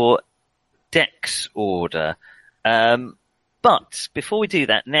time for Dex order. But before we do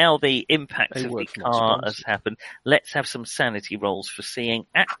that, now the impact of the car has happened, let's have some sanity rolls for seeing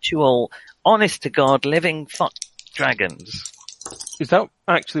actual, honest-to-God, living fuck dragons. Is that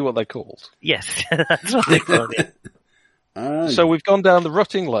actually what they're called? Yes, that's what they're called. So we've gone down the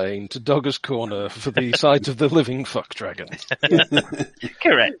rutting lane to Dogger's Corner for the sight of the living fuck dragon.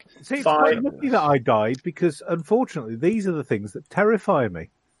 Correct. See, it's quite lucky that I died, because unfortunately these are the things that terrify me.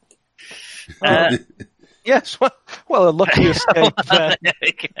 Yes, well, a lucky escape there.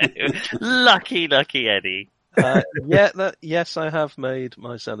 Lucky Eddie. Yes, I have made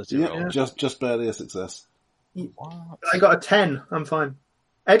my sanity roll. Just barely a success. I got a 10. I'm fine.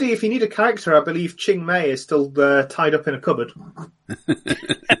 Eddie, if you need a character, I believe Ching Mei is still tied up in a cupboard.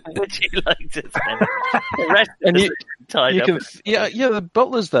 Would you like to send the rest and of tied you up? Yeah, the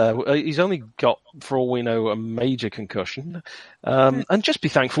butler's there. He's only got, for all we know, a major concussion. And just be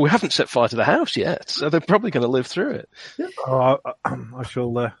thankful we haven't set fire to the house yet, so they're probably going to live through it. I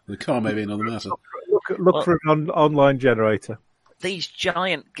shall... the car may be another matter. Look for an online generator. These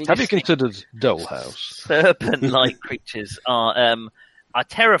giant... Have you considered Dollhouse? Serpent-like creatures are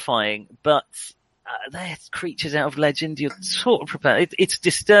terrifying, but they're creatures out of legend. You're sort of prepared. It's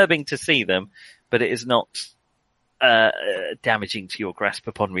disturbing to see them, but it is not damaging to your grasp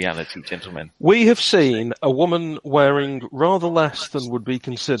upon reality, gentlemen. We have seen a woman wearing rather less than would be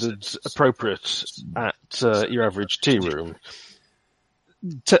considered appropriate at your average tea room,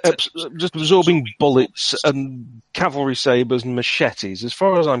 just absorbing bullets and cavalry sabres and machetes. As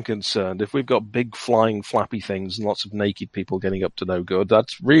far as I'm concerned, if we've got big flying flappy things and lots of naked people getting up to no good,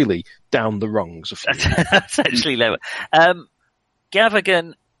 that's really down the rungs. That's actually lower.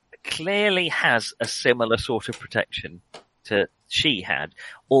 Gavigan clearly has a similar sort of protection to she had,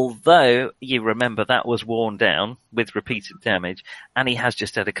 although you remember that was worn down with repeated damage, and he has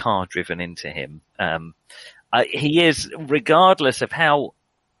just had a car driven into him. He is, regardless of how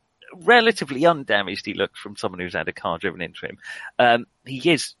relatively undamaged he looks from someone who's had a car driven into him,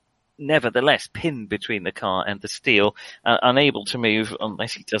 he is nevertheless pinned between the car and the steel, unable to move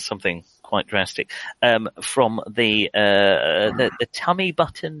unless he does something quite drastic, from the tummy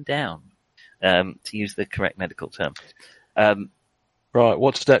button down, to use the correct medical term. Right,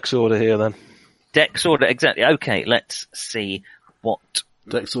 what's Dex order here then? Dex order, exactly. Okay, let's see what...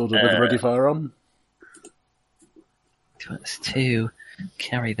 Dex order with ready firearm? +2,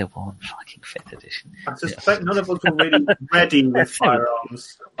 carry the 1, fucking 5th edition. I suspect none of us are really ready with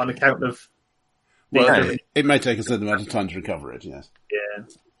firearms on account of... Well, it may take a certain amount of time to recover it, yes. Yeah.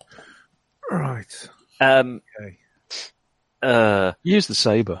 Right. Okay. Use the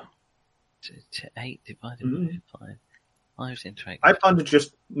sabre. 8 divided by 5. I plan to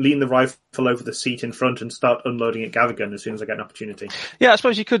just lean the rifle over the seat in front and start unloading at Gavigan as soon as I get an opportunity. Yeah, I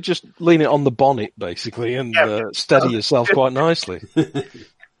suppose you could just lean it on the bonnet, basically, and steady yourself quite nicely.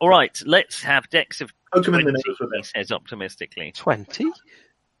 All right, let's have Dex of 20, he says optimistically. 20?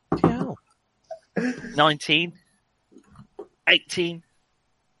 Yeah. 19. 18.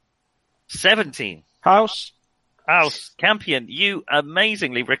 17. House. Campion, you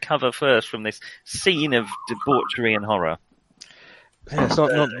amazingly recover first from this scene of debauchery and horror. Yeah, it's not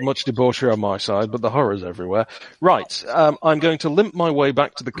much debauchery on my side, but the horror's everywhere. Right, I'm going to limp my way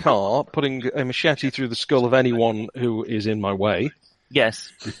back to the car, putting a machete through the skull of anyone who is in my way.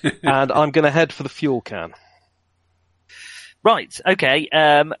 Yes. And I'm going to head for the fuel can. Right, okay.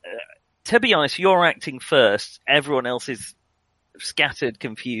 To be honest, you're acting first. Everyone else is scattered,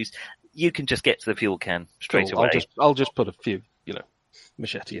 confused. You can just get to the fuel can straight away. I'll just put a few,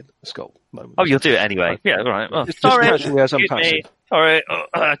 machete in the skull. Moment. Oh, you'll do it anyway. Yeah, all right. Well, sorry. Sorry.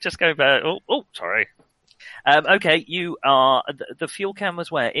 Just go back. Oh, sorry. Okay, you are. The fuel can was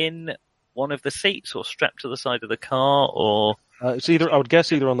where? In one of the seats, or strapped to the side of the car, or? It's either. I would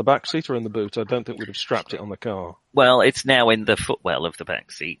guess either on the back seat or in the boot. I don't think we'd have strapped it on the car. Well, it's now in the footwell of the back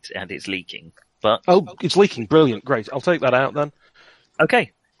seat, and it's leaking. But it's leaking. Brilliant. Great. I'll take that out then.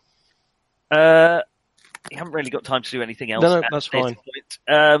 Okay. You haven't really got time to do anything else. No, that's fine.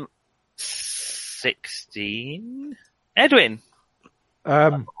 16. Edwin.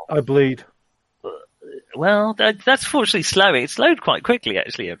 I bleed. Well, that's fortunately slowing. It slowed quite quickly,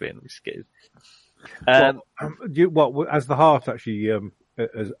 actually, Edwin, which is good. As the heart actually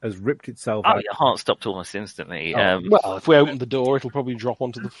has ripped itself out? Your heart stopped almost instantly. Well, if we open the door, it'll probably drop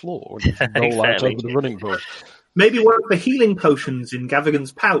onto the floor and roll out over the running board. Maybe one of the healing potions in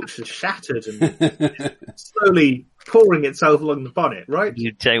Gavigan's pouch has shattered and slowly pouring itself along the bonnet, right?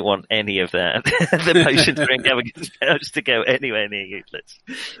 You don't want any of that. The potions are in Gavigan's pouch to go anywhere near you.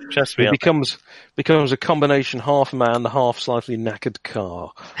 Trust me. It becomes a combination half man, half slightly knackered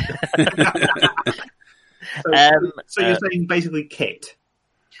car. So you're saying basically Kit?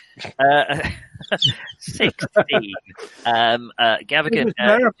 16. Gavigan.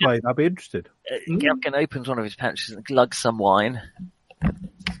 Airplane. I'd be interested. Gavigan opens one of his pouches and glugs some wine.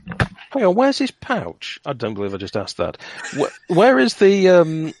 Hang on, where's his pouch? I don't believe I just asked that. Where is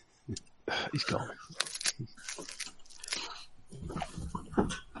the? He's gone.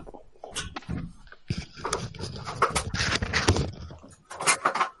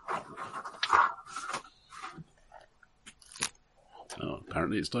 Oh,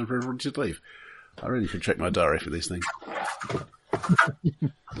 apparently it's time for everyone to leave. I really should check my diary for these things.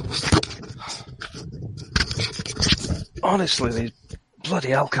 Honestly, these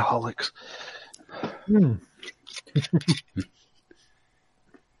bloody alcoholics. I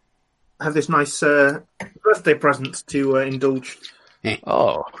have this nice birthday present to indulge.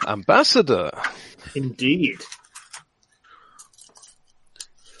 Oh, Ambassador. Indeed.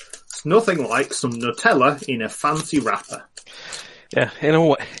 It's nothing like some Nutella in a fancy wrapper. Yeah, in a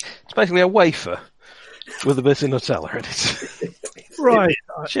way. It's basically a wafer with a bit of Nutella in it. Right.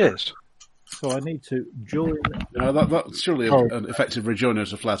 Cheers. So I need to join. No, that's surely an effective rejoinder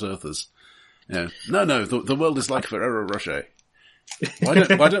to flat earthers. Yeah. No, the world is like Ferrero Rocher.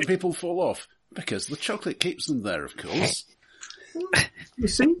 Why don't people fall off? Because the chocolate keeps them there, of course. You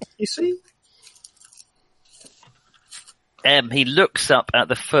see? He looks up at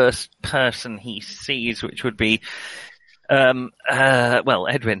the first person he sees, which would be, Edwin,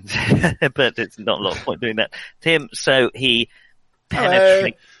 but it's not a lot of point doing that. Tim, so he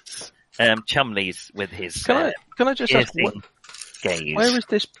penetrates Chumley's with his Can I just ask, gaze. Where is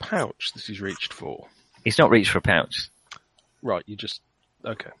this pouch that he's reached for? He's not reached for a pouch. Right,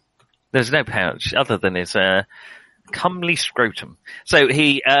 okay. There's no pouch other than his comely scrotum. So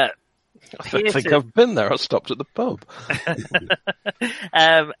he I don't think I've been there. I stopped at the pub.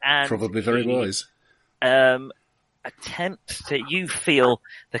 And probably very wise. Attempt to, you feel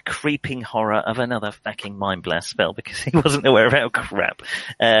the creeping horror of another fucking Mind Blast spell because he wasn't aware of how crap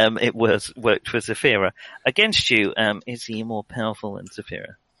it worked for Zafira. Against you, is he more powerful than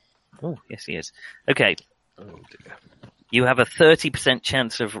Zafira? Oh, yes he is. Okay. Oh dear. You have a 30%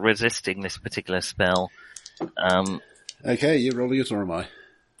 chance of resisting this particular spell. Okay, you rolling it or am I?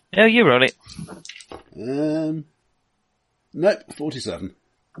 No, you roll it. Nope, 47.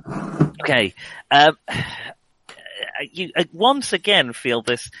 Okay. You once again feel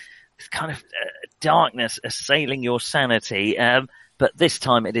this kind of darkness assailing your sanity, but this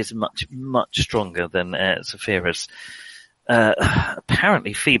time it is much, much stronger than Zafira's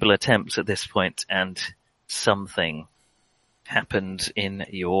apparently feeble attempts at this point, and something happened in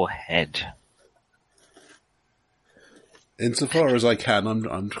your head. Insofar as I can,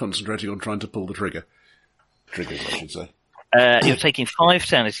 I'm concentrating on trying to pull the trigger. Triggers, I should say. You're taking 5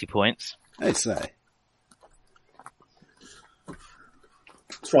 sanity points. I say.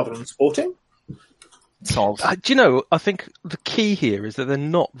 It's rather unsporting. Do you know, I think the key here is that they're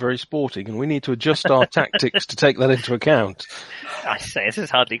not very sporting, and we need to adjust our tactics to take that into account. I say, this is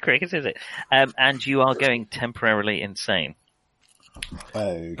hardly cricket, is it? And you are going temporarily insane.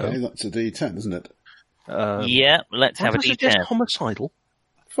 Okay, that's a D10, isn't it? Yeah, let's have a D10. Homicidal?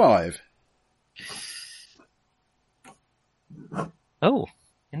 5. Oh,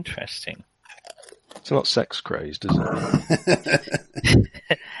 interesting. It's not sex crazed, is it?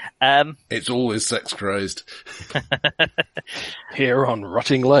 It's always sex crazed. Here on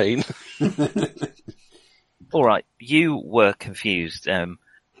Rotting Lane. All right, you were confused.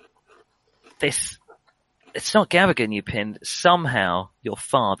 It's not Gavigan you pinned. Somehow your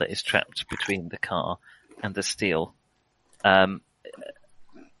father is trapped between the car and the steel. It's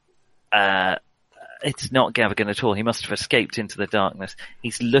not Gavigan at all. He must have escaped into the darkness.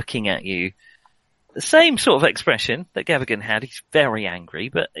 He's looking at you. The same sort of expression that Gavigan had. He's very angry,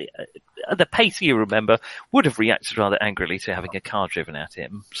 but at the pace you remember would have reacted rather angrily to having a car driven at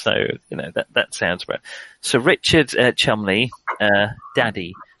him. So, that sounds right. So Richard Chumley,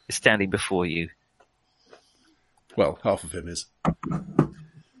 Daddy, is standing before you. Well, half of him is.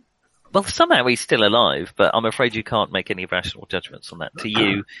 Well, somehow he's still alive, but I'm afraid you can't make any rational judgments on that. To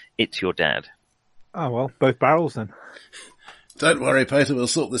you, it's your dad. Oh, well, both barrels then. Don't worry, Peter, we'll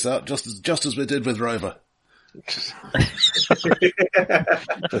sort this out just as we did with Rover. As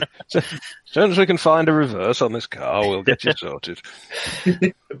soon as we can find a reverse on this car, we'll get you sorted.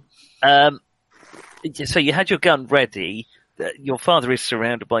 So you had your gun ready. Your father is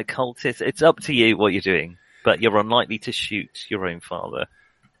surrounded by cultists. It's up to you what you're doing, but you're unlikely to shoot your own father.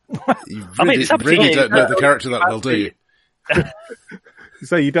 You really don't know the character that well, do you?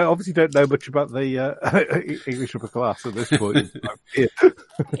 So you obviously don't know much about the English upper class at this point.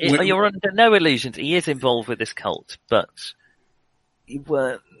 You're under no illusions. He is involved with this cult, but you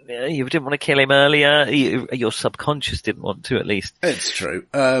didn't want to kill him earlier. Your subconscious didn't want to, at least. It's true.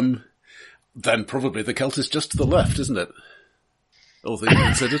 Then probably the cult is just to the left, isn't it? All things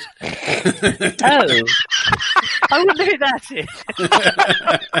considered. Oh, I wonder who that is.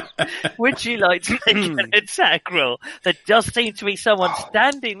 Would you like to make an attack roll? There does seem to be someone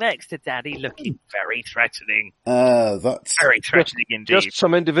standing next to Daddy looking very threatening. That's very threatening indeed. Just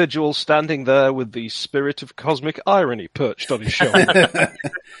some individual standing there with the spirit of cosmic irony perched on his shoulder.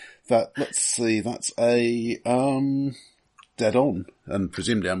 Let's see, that's a dead on, and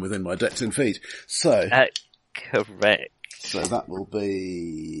presumably I'm within my dex in feet. So correct. So that will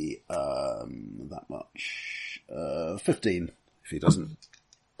be that much 15 if he doesn't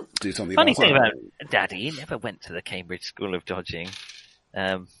do something. Funny thing about Daddy, he never went to the Cambridge School of Dodging.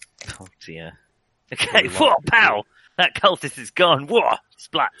 Oh dear. Okay, whoa, pow! That cultist is gone. Whoa,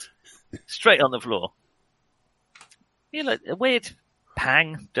 splat, straight on the floor. You know, a weird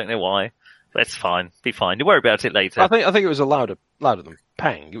pang. Don't know why. That's fine. Be fine. Don't worry about it later. I think it was a louder than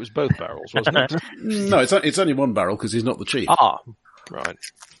pang. It was both barrels, wasn't it? No, it's only one barrel because he's not the chief. Ah, right.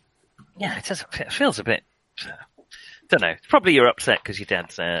 Yeah, it feels a bit Don't know. Probably you're upset because your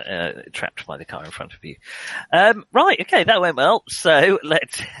dad's trapped by the car in front of you. Right, okay, that went well. So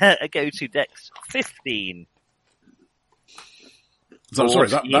let's go to Dex 15. So, sorry,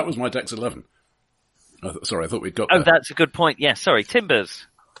 that was my Dex 11. Sorry, I thought we'd got Oh, there. that's a good point. Yes, sorry. Timbers.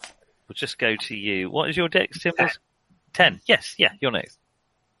 We'll just go to you. What is your Dex, Timbers? 10. Yes, yeah, you're next.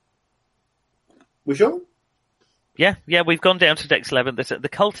 We sure? Yeah, we've gone down to Dex 11. The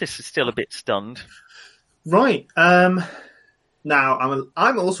cultist is still a bit stunned. Right. Now,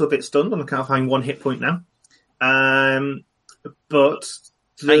 I'm also a bit stunned on account of having 1 hit point now. But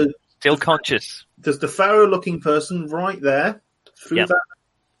Still conscious. There's the pharaoh-looking person right there through that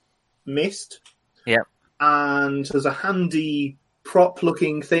mist. Yeah. And there's a handy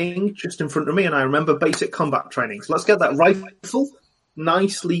prop-looking thing just in front of me, and I remember basic combat training. So let's get that rifle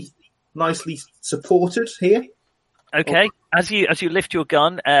nicely supported here. Okay. As you lift your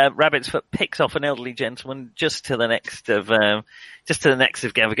gun, Rabbit's Foot picks off an elderly gentleman just to the next of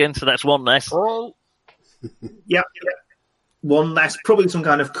Gavigan. So that's one less. Yeah. One less, probably some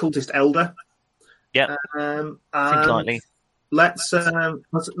kind of cultist elder. Yeah. And seems likely. Let's see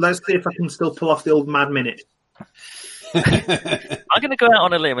if I can still pull off the old Mad Minute. I'm going to go out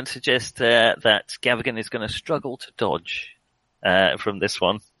on a limb and suggest that Gavigan is going to struggle to dodge from this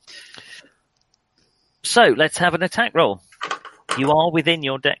one. So let's have an attack roll. You are within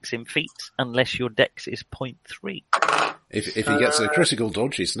your dex in feet, unless your dex is 0.3. If he gets a critical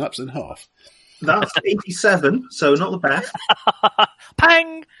dodge, he snaps in half. That's 87, so not the best.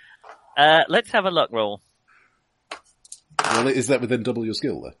 Pang! Let's have a luck roll. Well, is that within double your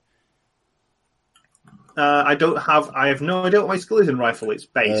skill, though? I have no idea what my skill is in rifle. It's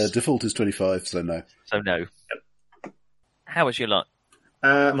base. Default is 25, so no. So no. How is your luck?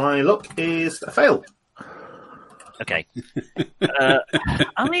 My luck is a fail. Okay.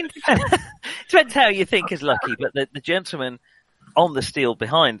 I mean, depends how you think is lucky, but the gentleman on the steel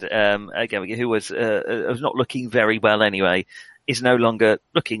behind Gavigan, who was not looking very well anyway, is no longer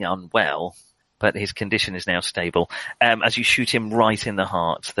looking unwell, but his condition is now stable. As you shoot him right in the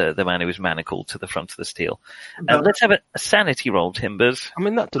heart, the man who was manacled to the front of the steel. Let's have a sanity roll, Timbers. I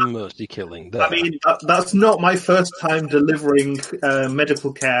mean, that's a mercy killing. There. I mean, that's not my first time delivering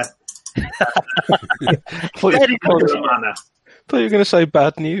medical care. I thought you were going to say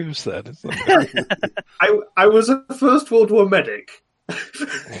bad news then. I was a First World War medic.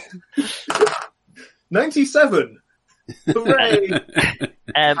 97. Hooray!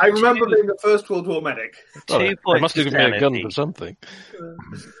 I remember being a First World War medic. 2 points. Must have given me a gun for something.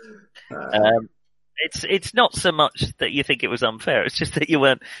 It's not so much that you think it was unfair. It's just that you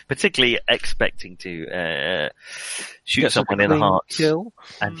weren't particularly expecting to shoot someone in the heart,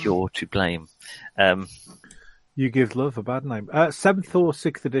 and you're to blame. You give love a bad name. 7th or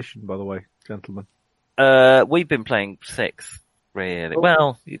 6th edition, by the way, gentlemen. We've been playing 6th, really.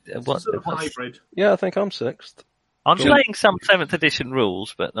 Hybrid. Yeah, I think I'm 6th. I'm playing some 7th edition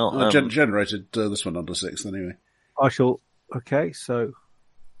rules, but not. Generated this one under 6th anyway. I shall. Okay, so.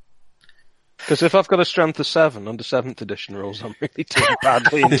 Because if I've got a strength of 7 under 7th edition rules, I'm really doing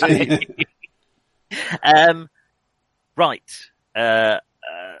badly indeed. Right.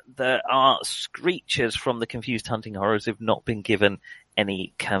 There are screechers from the Confused Hunting Horrors who've not been given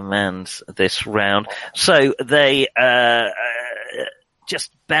any commands this round. So they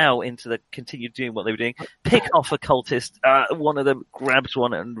just bow into the continue doing what they were doing, pick off a cultist. One of them grabs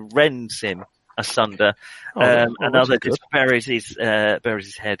one and rends him asunder. Another just buries his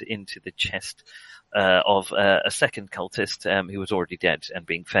head into the chest of a second cultist who was already dead and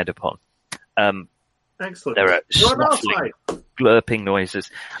being fed upon. Excellent. There are snuffling, glurping noises.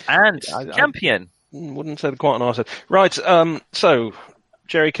 And Champion. Wouldn't say quite an arse. Right, so,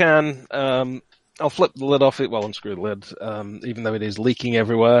 Jerry Can, I'll flip the lid off it, unscrew the lid, even though it is leaking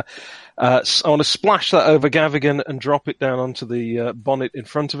everywhere. I want to splash that over Gavigan and drop it down onto the bonnet in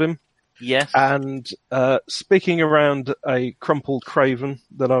front of him. Yes. And speaking around a crumpled Craven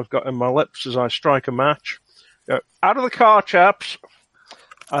that I've got in my lips as I strike a match, go, out of the car, chaps!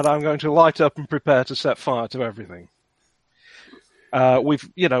 And I'm going to light up and prepare to set fire to everything.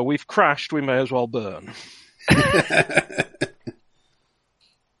 We've crashed, we may as well burn.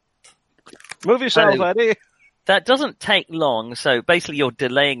 Move yourself, Eddie. That doesn't take long, so basically you're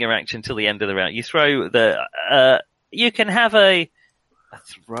delaying your action till the end of the round. You throw you can have a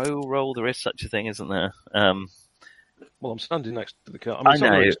throw roll, there is such a thing, isn't there? Well, I'm standing next to the car. I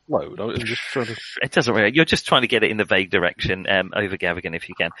know. Explode. I'm just trying to... It doesn't really. You're just trying to get it in the vague direction over Gavigan if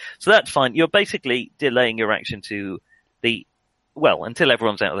you can. So that's fine. You're basically delaying your action to until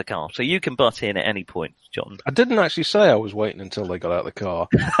everyone's out of the car. So you can butt in at any point, John. I didn't actually say I was waiting until they got out of the car.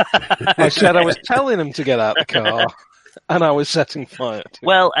 I said I was telling them to get out of the car. And I was setting fire to.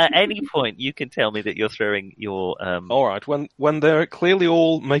 Well, at any point, you can tell me that you're throwing your... All right, when they're clearly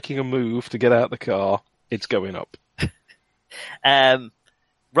all making a move to get out of the car, it's going up.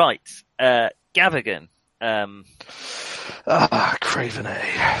 Right, Gavigan. Craven A.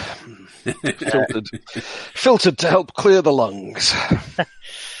 Filtered to help clear the lungs.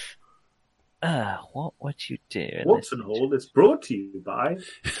 What would you do? Watson Hall is brought to you by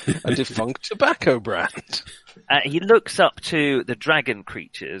a defunct tobacco brand. He looks up to the dragon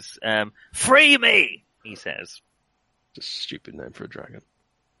creatures. Free me, he says. It's a stupid name for a dragon.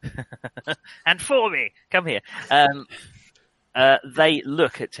 And for me, come here. They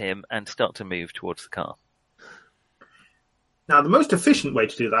look at him and start to move towards the car. Now, the most efficient way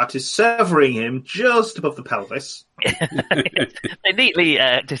to do that is severing him just above the pelvis. They neatly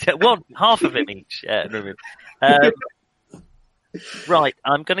just half of him each. Remove. Right,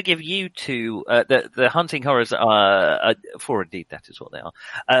 I'm going to give you two. The hunting horrors are four indeed. That is what they are.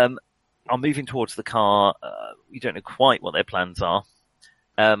 Are moving towards the car. You don't know quite what their plans are.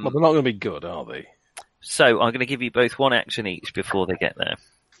 Well, they're not going to be good, are they? So I'm going to give you both one action each before they get there.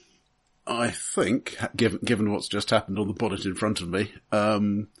 I think, given what's just happened on the bonnet in front of me,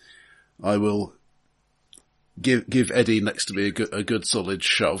 I will give Eddie next to me a good solid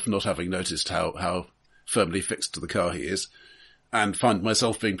shove, not having noticed how firmly fixed to the car he is, and find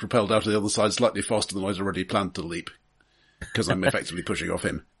myself being propelled out of the other side slightly faster than I'd already planned to leap, because I'm effectively pushing off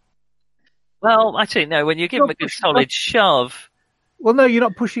him. Well, actually, no, when you give him a good solid shove... Well, no, you're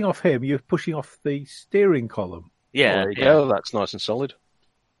not pushing off him, you're pushing off the steering column. Yeah, there you go, that's nice and solid.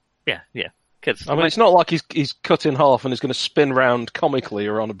 Yeah. I mean, it's not like he's cut in half and is going to spin round comically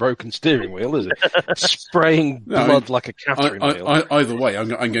or on a broken steering wheel, is it? Spraying blood like a catering wheel. Either way,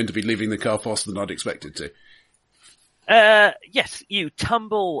 I'm going to be leaving the car faster than I'd expected to. Yes, you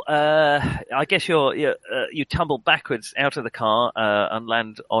tumble. I guess you tumble backwards out of the car and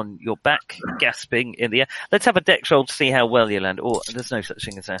land on your back, gasping in the air. Let's have a dex roll to see how well you land. Or there's no such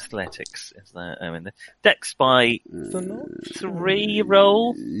thing as athletics, is there? I mean, the dex by 3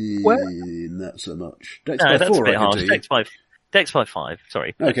 roll. Not so much. Dex by that's 4, a bit I harsh. can tell you. Dex by 5.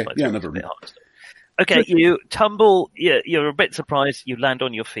 Sorry. Okay, yeah, never mind. Okay, you tumble. You're a bit surprised. You land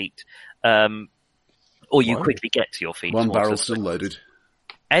on your feet. Or you quickly get to your feet. One barrel still loaded.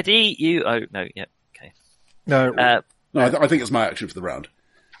 Eddie, oh, no, yeah, okay. No. I think it's my action for the round.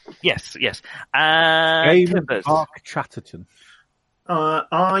 Yes. Mark Chatterton.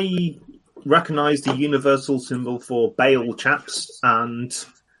 I recognise the universal symbol for bail, chaps, and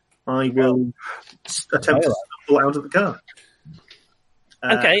I will attempt to stumble out of the car.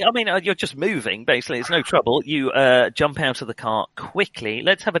 Okay, I mean, you're just moving, basically. It's no trouble. You jump out of the car quickly.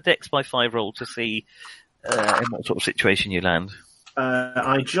 Let's have a dex by 5 roll to see in what sort of situation you land.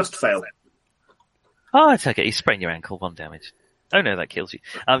 I just failed it. Oh, it's okay. You sprain your ankle, 1 damage. Oh no, that kills you.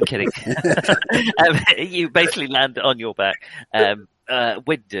 I'm kidding. You basically land on your back,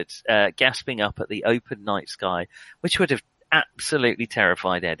 winded, gasping up at the open night sky, which would have absolutely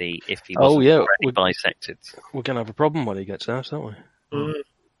terrified Eddie if he wasn't already bisected. We're going to have a problem when he gets out, aren't we?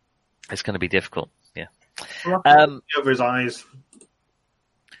 It's going to be difficult, yeah. Over his eyes.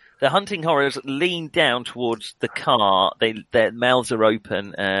 The hunting horrors lean down towards the car. Their mouths are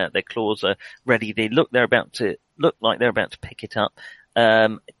open. Their claws are ready. They look like they're about to pick it up.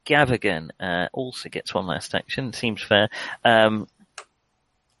 Gavigan also gets one last action. Seems fair. John?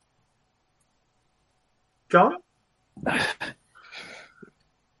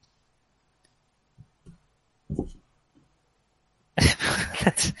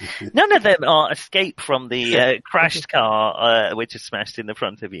 None of them are escape from the crashed car, which is smashed in the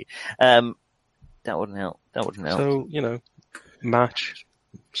front of you. That wouldn't help. So, match,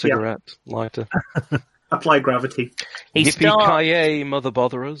 cigarette, lighter. Apply gravity. Yippee-ki-yay, mother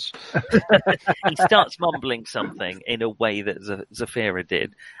botherers. He starts mumbling something in a way that Zafira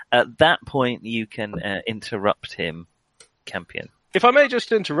did. At that point, you can interrupt him, Campion. If I may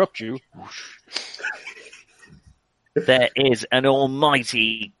just interrupt you. There is an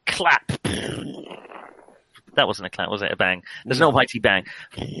almighty clap. That wasn't a clap, was it? A bang. There's an almighty bang.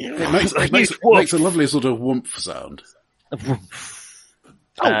 It makes a lovely sort of whoomp sound.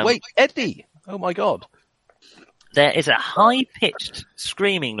 Wait, Eddie! Oh my god. There is a high-pitched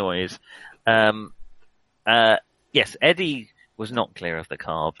screaming noise. Yes, Eddie was not clear of the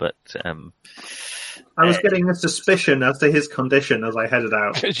car, but... I was getting a suspicion as to his condition as I headed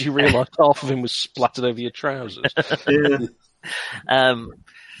out. Because you realised half of him was splattered over your trousers. Yeah.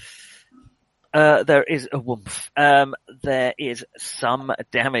 There is a woomph. There is some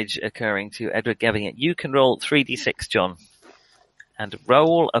damage occurring to Edward Gavigan. You can roll 3d6, John, and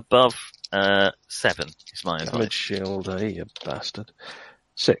roll above 7 is my advice. Damage shield, you bastard.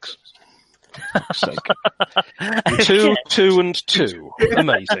 6. Sake. 2, 2, and 2.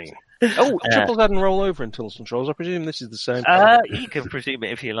 Amazing. Oh, triple Z and roll over intelligence controls. I presume this is the same. You can presume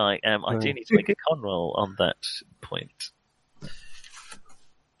it if you like. I do need to make a con roll on that point.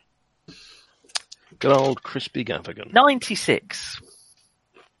 Good old Crispy Gaffigan. 96.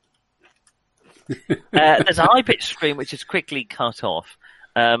 There's a high-pitched scream which is quickly cut off.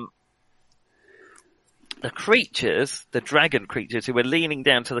 The creatures, the dragon creatures who were leaning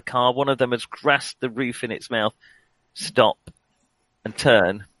down to the car, one of them has grasped the roof in its mouth, stop and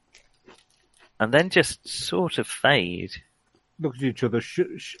turn, and then just sort of fade. Look at each other.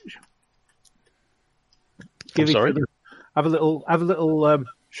 I'm sorry? Have a little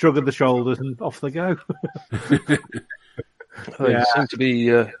shrug of the shoulders and off they go. They seem to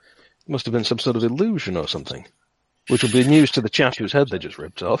be, must have been some sort of illusion or something, which will be news to the chap whose head they just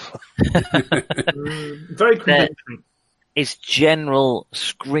ripped off. Very convincing. Is general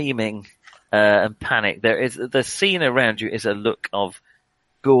screaming and panic. There is the scene around you is a look of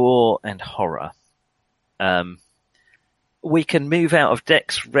gore and horror. We can move out of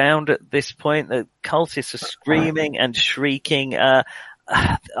Dex round at this point. The cultists are screaming and shrieking. I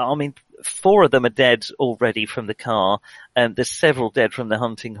mean, 4 of them are dead already from the car, and there's several dead from the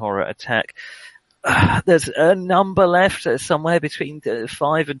hunting horror attack. There's a number left, somewhere between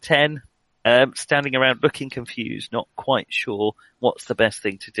 5 and 10, standing around looking confused, not quite sure what's the best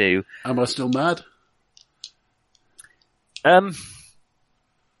thing to do. Am I still mad? That's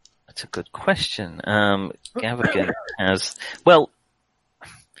a good question. Gavagan has... Well,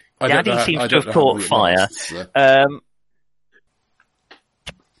 Daddy seems to have caught fire.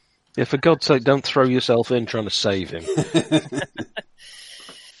 Yeah, for God's sake, don't throw yourself in trying to save him.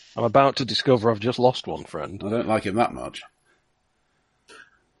 I'm about to discover I've just lost one friend. I don't like him that much.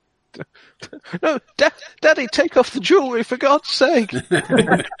 No, Daddy, take off the jewellery, for God's sake.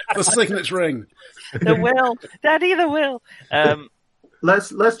 The signet ring. The will. Daddy, the will.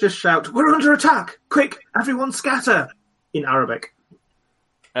 Let's just shout, "We're under attack! Quick, everyone scatter!" in Arabic.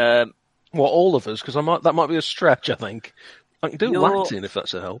 Well, all of us, because that might be a stretch, I think. I can do Latin if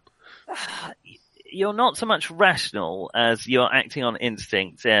that's a help. You're not so much rational as you're acting on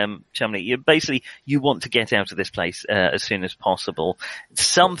instinct, Chumley. You want to get out of this place as soon as possible.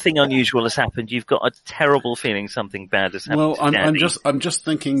 Something unusual has happened. You've got a terrible feeling something bad has happened. Well, I'm just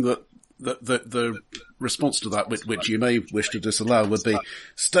thinking that the response to that, which you may wish to disallow, would be,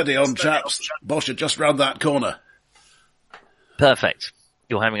 "Steady on, chaps. Bosch are just round that corner." Perfect.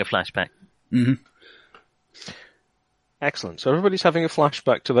 You're having a flashback. Mm-hmm. Excellent. So everybody's having a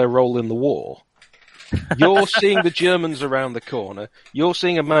flashback to their role in the war. You're seeing the Germans around the corner. You're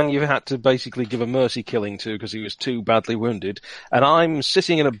seeing a man you had to basically give a mercy killing to because he was too badly wounded. And I'm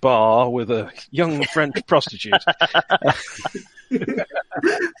sitting in a bar with a young French prostitute.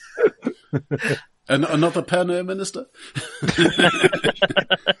 And another Pernod minister?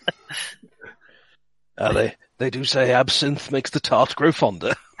 They do say absinthe makes the tart grow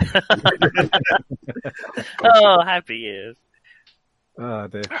fonder. Oh, happy years. Oh,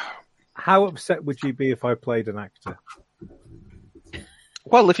 dear. How upset would you be if I played an actor?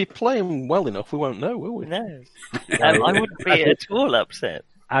 Well, if you play him well enough, we won't know, will we? No. I wouldn't be at all upset.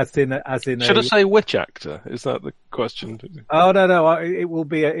 As in Should I say which actor? Is that the question? Oh, no. It will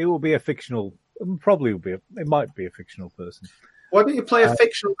be a fictional. It might be a fictional person. Why don't you play a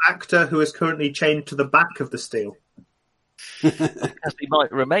fictional actor who is currently chained to the back of the steel? Because he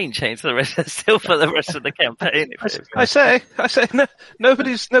might remain chained to the rest of the steel for the rest of the campaign. I say,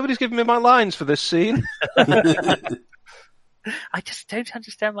 nobody's giving me my lines for this scene. I just don't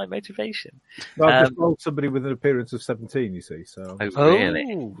understand my motivation. Well, I've just rolled somebody with an appearance of 17, you see. So.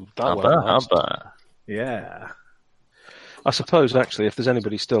 Really? Yeah. I suppose, actually, if there's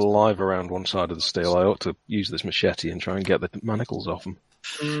anybody still alive around one side of the steel, I ought to use this machete and try and get the manacles off them.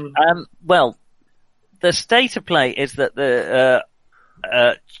 Well, the state of play is that the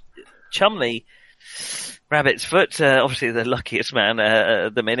Chumley, Rabbit's Foot, obviously the luckiest man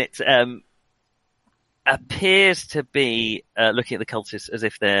at the minute, appears to be looking at the cultists as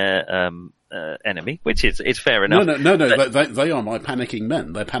if they're enemy, which is fair enough. No. They are my panicking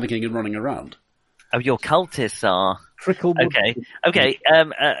men. They're panicking and running around. Oh, your cultists are... Okay.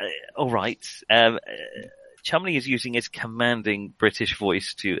 All right. Chumley is using his commanding British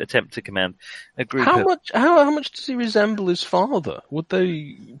voice to attempt to command a group. How much does he resemble his father? Would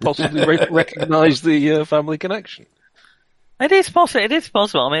they possibly recognise the family connection? It is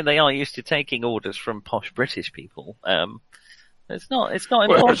possible. I mean, they are used to taking orders from posh British people. It's not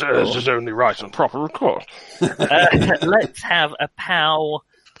impossible. This is only right and proper, of course. Let's have a pow.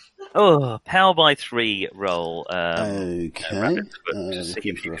 Power by 3 roll. Okay. To see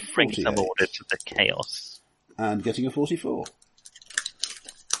if you can bring some order to the chaos. And getting a 44.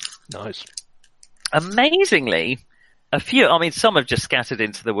 Nice. Amazingly, some have just scattered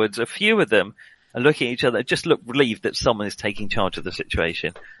into the woods. A few of them are looking at each other, just look relieved that someone is taking charge of the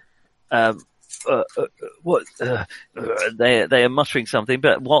situation. They are muttering something,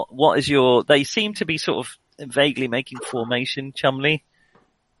 but what is they seem to be sort of vaguely making formation, Chumley.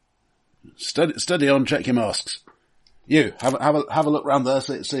 Steady on, check your masks. You, have a look round there,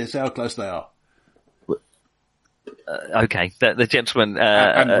 see how close they are. Okay, the gentleman...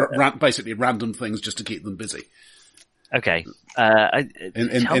 basically random things just to keep them busy. Okay.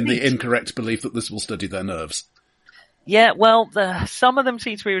 In the incorrect belief that this will steady their nerves. Yeah, well, some of them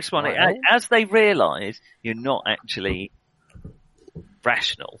seem to be responding. As they realise you're not actually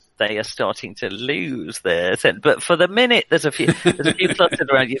rational, they are starting to lose their sense. But for the minute, there's a few clustered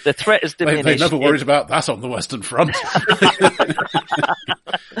around you. The threat has diminished. They've never worried about that on the Western Front.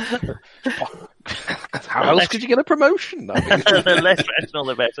 How else could you get a promotion? The less rational,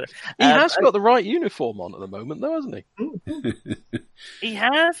 the better. He has got the right uniform on at the moment, though, hasn't he? He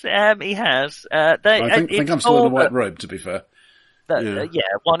has. He has. I think I'm still in a white robe, to be fair.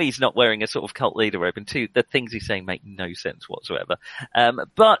 One, he's not wearing a sort of cult leader robe, and two, the things he's saying make no sense whatsoever.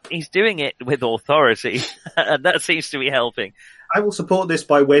 But he's doing it with authority, and that seems to be helping. I will support this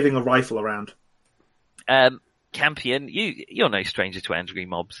by waving a rifle around. Campion, you're no stranger to angry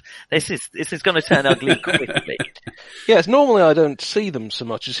mobs. This is going to turn ugly quickly. Yes, normally I don't see them so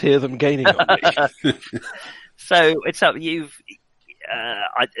much as hear them gaining on me. So it's up.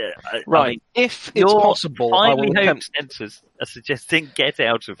 If it's possible, I will attempt. Centers are suggesting get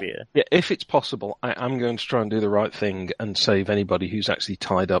out of here. Yeah, if it's possible, I am going to try and do the right thing and save anybody who's actually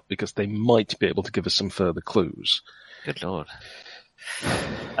tied up, because they might be able to give us some further clues. Good Lord.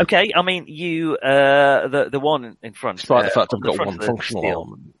 Okay, I mean, you, the one in front. Despite the fact I've got one functional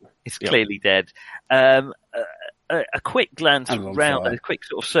arm. It's clearly dead. A quick glance round, a quick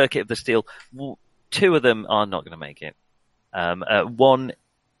sort of circuit of the steel. Two of them are not going to make it. One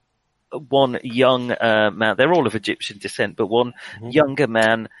young man, they're all of Egyptian descent, but one younger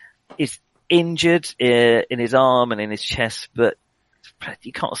man is injured in his arm and in his chest, but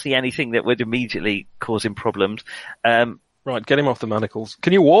you can't see anything that would immediately cause him problems. Right, get him off the manacles.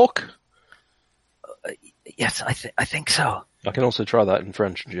 Can you walk? Yes, I think so. I can also try that in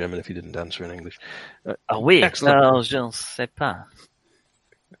French and German if you didn't answer in English. Oui, excellent. Je ne sais pas.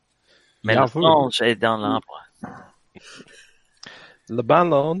 Mais l'ange est dans l'arbre. Le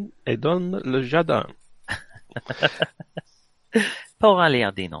ballon est dans le jardin. Pour aller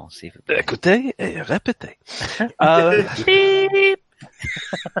à dîner, s'il vous plaît. Écoutez et répétez.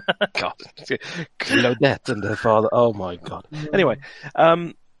 God, Claudette and her father. Oh my God. Anyway,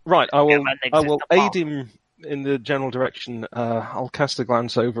 right. I will aid him in the general direction. I'll cast a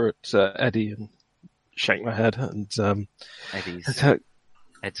glance over at Eddie and shake my head. And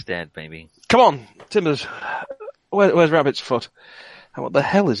Ed's dead, baby. Come on, Timbers. Where's Rabbit's foot? What the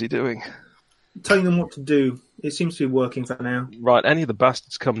hell is he doing? Telling them what to do. It seems to be working for now. Right. Any of the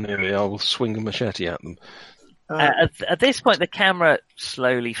bastards come near me, I will swing a machete at them. At this point, the camera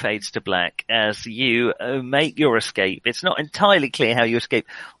slowly fades to black as you make your escape. It's not entirely clear how you escape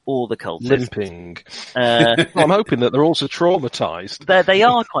all the cultists. Limping. I'm hoping that they're also traumatized. They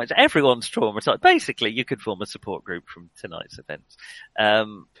are quite. Everyone's traumatized. Basically, you could form a support group from tonight's events.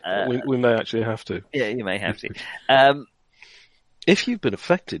 We may actually have to. Yeah, you may have to. If you've been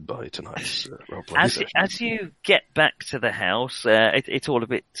affected by tonight's roleplay as you get back to the house, it's all a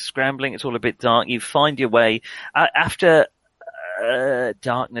bit scrambling. It's all a bit dark. You find your way after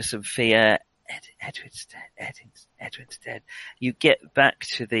darkness and fear. Edwin's dead. You get back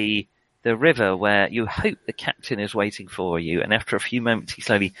to the river where you hope the captain is waiting for you. And after a few moments, he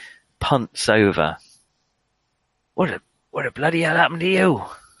slowly punts over. What a bloody hell happened to you?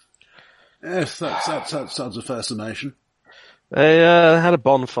 Yes, that sounds a fair summation. They had a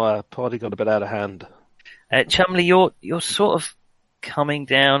bonfire. Party got a bit out of hand. Chumley, you're sort of coming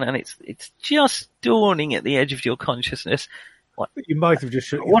down, and it's just dawning at the edge of your consciousness. You might have just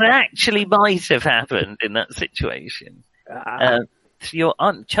shut what actually might have happened in that situation.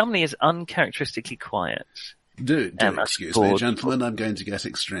 Chumley is uncharacteristically quiet. Do excuse me, gentlemen. I'm going to get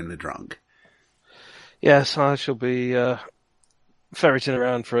extremely drunk. Yes, I shall be ferreting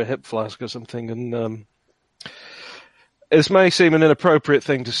around for a hip flask or something, and this may seem an inappropriate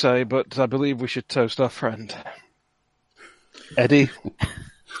thing to say, but I believe we should toast our friend. Eddie.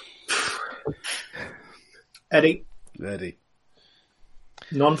 Eddie.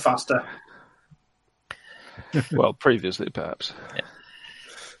 Non-faster. Well, previously, perhaps. Yeah.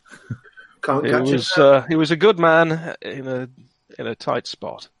 Can't catch him. He was a good man in a tight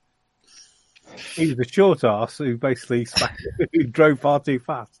spot. He was a short ass who basically who drove far too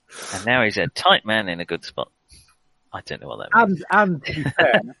fast. And now he's a tight man in a good spot. I don't know what that means. And to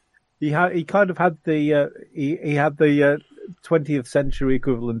be fair, he kind of had the he had the 20th century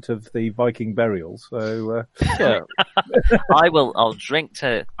equivalent of the Viking burial. So yeah, I'll drink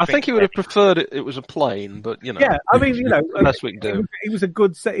to. I think he would have preferred it was a plane, but you know. Yeah, I mean, you know, the best we can do. It was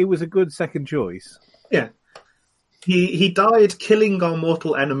a good second choice. Yeah, he died killing our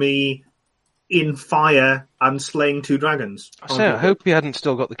mortal enemy in fire and slaying 2 dragons. I hope he hadn't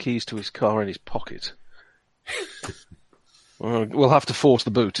still got the keys to his car in his pocket. We'll have to force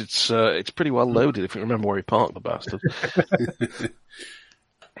the boot. It's pretty well loaded if you remember where he parked the bastard.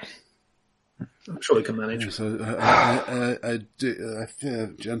 I'm sure he can manage. So,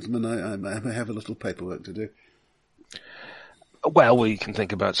 gentlemen, I have a little paperwork to do. Well, we can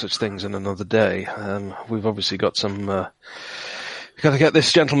think about such things in another day. We've obviously got some. We've got to get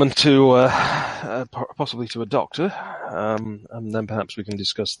this gentleman to possibly to a doctor, and then perhaps we can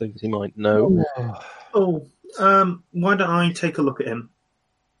discuss things he might know. Why don't I take a look at him?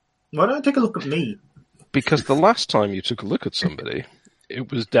 Why don't I take a look at me? Because the last time you took a look at somebody,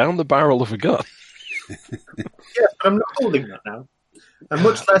 it was down the barrel of a gun. Yes, but I'm not holding that now. I'm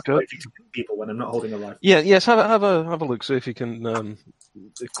much less likely to kill people when I'm not holding a rifle. Yes, have a look, see if you can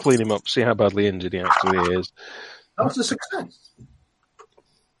clean him up, see how badly injured he actually is. That was a success.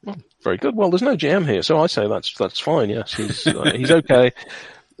 Well, very good. Well, there's no GM here, so I say that's fine. Yes, he's okay.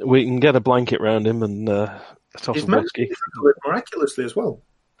 We can get a blanket round him and a toss of whiskey. He's recovered miraculously as well.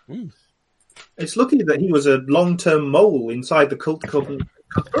 It's lucky that he was a long-term mole inside the cult conspiracy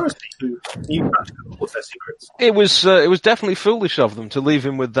who knew all their secrets. It was definitely foolish of them to leave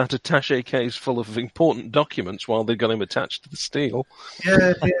him with that attaché case full of important documents while they got him attached to the steel.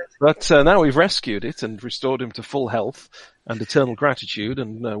 Yeah. But now we've rescued it and restored him to full health and eternal gratitude,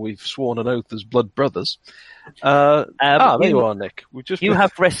 and we've sworn an oath as blood brothers. There you are, Nick. You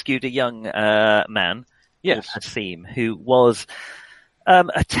have rescued a young man, yes, Hassim, who was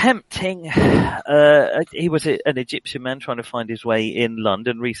attempting. He was an Egyptian man trying to find his way in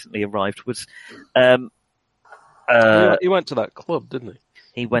London. Recently arrived. He went to that club, didn't he?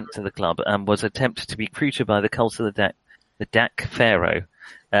 He went to the club and was attempted to be recruited by the cult of the Dak Pharaoh.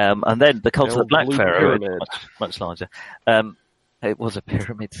 And then the cult of the Black Pharaoh, much larger. It was a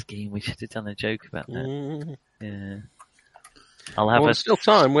pyramid scheme. We should have done a joke about that. Yeah. I'll have still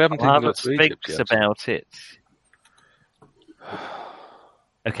time. We haven't taken a fix about it.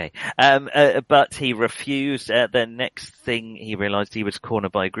 Okay. But he refused. The next thing he realized, he was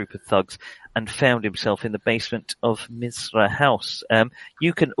cornered by a group of thugs and found himself in the basement of Misra House.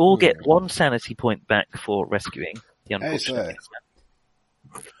 You can all get 1 sanity point back for rescuing the unfortunate man.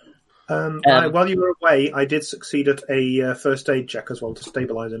 While you were away, I did succeed at a first aid check as well to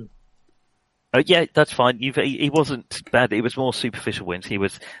stabilize him. Yeah, that's fine. He wasn't bad. It was more superficial wounds. He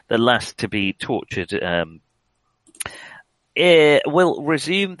was the last to be tortured. We'll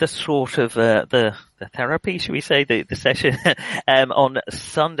resume the sort of the therapy, should we say, the session on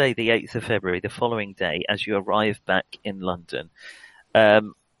Sunday, the 8th of February, the following day, as you arrive back in London.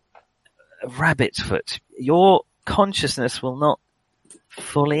 Rabbit's Foot, your consciousness will not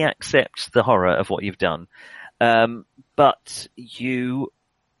fully accept the horror of what you've done, but you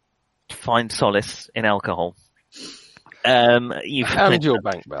find solace in alcohol. And your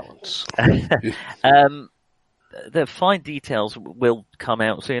bank balance. The fine details will come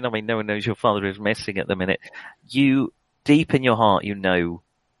out soon. I mean, no one knows your father is missing at the minute. You, deep in your heart, you know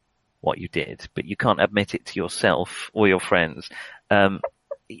what you did, but you can't admit it to yourself or your friends.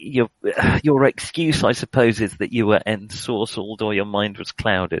 Your excuse, I suppose, is that you were ensorcelled or your mind was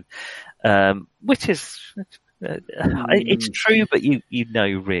clouded, which is it's true, but you know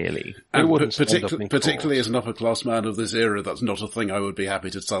really. And particularly as an upper class man of this era, that's not a thing I would be happy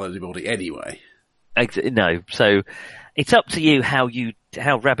to tell anybody anyway. No, so it's up to you how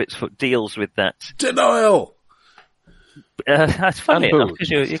Rabbit's Foot deals with that. Denial! That's funny enough, because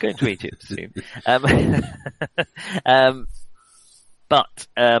you're going to Egypt soon. But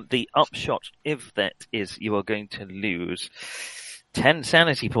the upshot of that is you are going to lose 10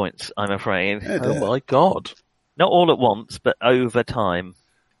 sanity points, I'm afraid. Oh my god. Not all at once, but over time.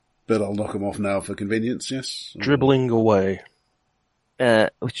 But I'll knock them off now for convenience, yes? Dribbling away.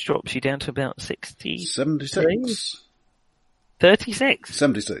 Which drops you down to about 60... 76. 36?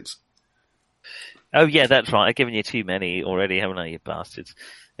 76. Oh yeah, that's right. I've given you too many already, haven't I, you bastards?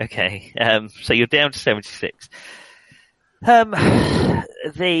 Okay, so you're down to 76. You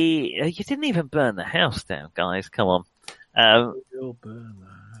didn't even burn the house down, guys. Come on.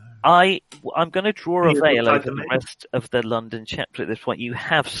 I'm going to draw a You veil look over like the me. rest of the London chapter at this point. You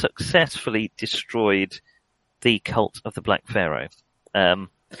have successfully destroyed the cult of the Black Pharaoh.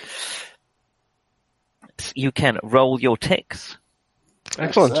 You can roll your ticks.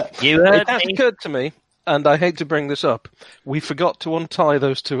 Excellent. You heard It has me. occurred to me, and I hate to bring this up, we forgot to untie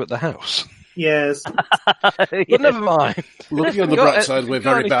those two at the house. Yes. But never mind. Looking on the bright side, we're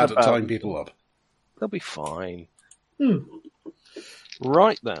very bad at tying people up. They'll be fine. Hmm.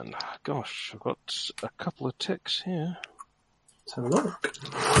 Right then. Gosh, I've got a couple of ticks here. Let's have a look.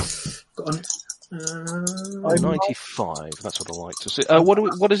 Got an, 95. That's what I like to see.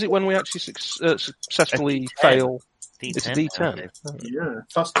 What is it when we actually successfully fail? D10. It's a D10. yeah.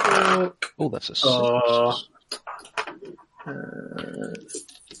 Fast talk. Oh, that's a 6.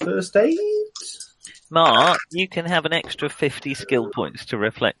 First aid. Mark, you can have an extra 50 skill points to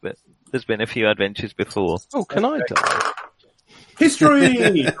reflect that there's been a few adventures before. Oh, can I die?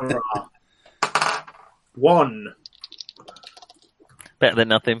 History. 1. Better than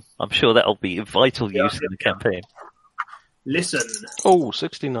nothing. I'm sure that'll be of vital use in the campaign. Listen. Oh,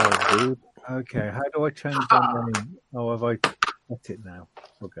 69, dude. Okay, how do I change my name? Oh, have I set it now?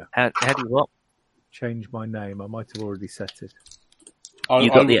 Okay. How do you what? Change my name. I might have already set it. You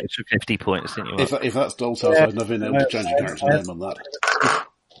got the extra 50 points, didn't you? If that's Doltos, I've never been able to change a character name on that.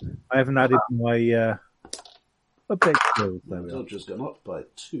 I haven't added my update skills. There we are. Dodge has gone up by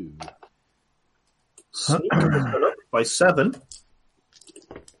 2. Sneak has gone up by 7.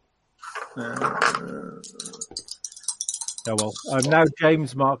 Oh well, I'm now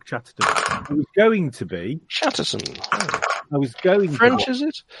James Mark Chatterton. I was going to be Chatterson. French, is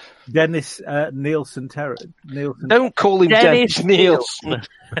it? Dennis Nielsen. Don't call him Dennis Nielsen.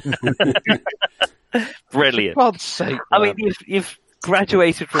 Brilliant. For God's sake, I mean, you've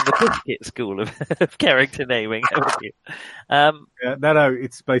graduated from the Biscuit School of character naming, haven't you? No,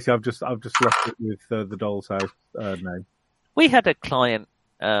 it's basically I've just left it with the Doll's House name. We had a client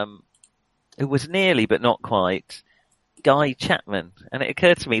who was nearly, but not quite, Guy Chapman, and it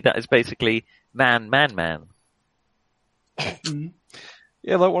occurred to me that is basically man.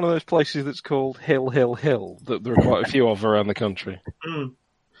 Yeah, like one of those places that's called Hill, that there are quite a few of around the country. Mm.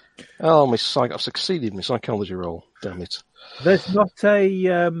 Oh, I've succeeded in my psychology roll. Damn it. There's not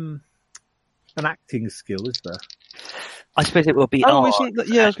an acting skill, is there? I suppose it will be Oh, art. isn't that,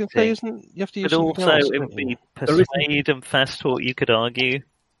 yeah, I was going to say, isn't you have to use But something also else, it don't would you? be persuade and fast talk, you could argue.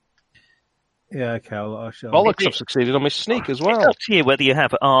 Yeah, okay, I shall. Bollocks, I've succeeded on my sneak as It's well. up to you whether you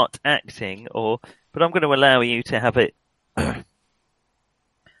have art acting but I'm going to allow you to have it.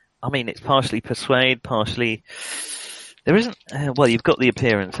 I mean, it's partially persuade, partially. There isn't. Well, you've got the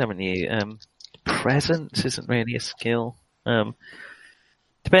appearance, haven't you? Presence isn't really a skill.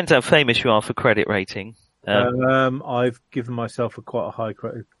 Depends how famous you are for credit rating. I've given myself quite a high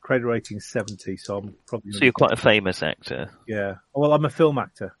credit rating, 70, so I'm probably. So you're quite a famous actor. Yeah. Well, I'm a film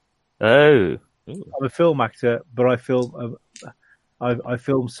actor. Oh. Ooh. I'm a film actor, but I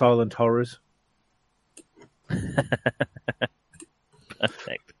film silent horrors.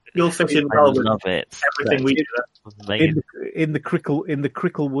 Perfect. You'll fit in I well with love it. everything we do. Amazing. In the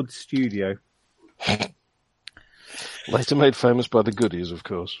Cricklewood studio. Later made famous by the goodies, of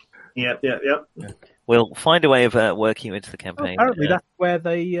course. Yep. We'll find a way of working you into the campaign. Apparently, that's where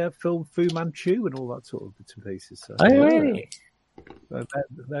they filmed Fu Manchu and all that sort of bits and pieces. So, Oh, really?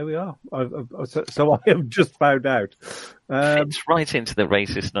 there we are. So I am just found out. Fits right into the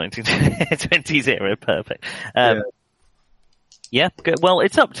racist 1920s era. Perfect. Yeah, good. Well,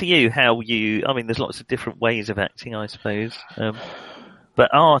 it's up to you how you. I mean, there's lots of different ways of acting, I suppose. But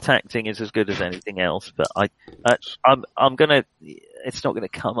art acting is as good as anything else. But I'm gonna. It's not going to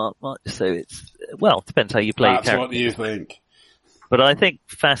come up much, so it's it depends how you play. That's what you think. But I think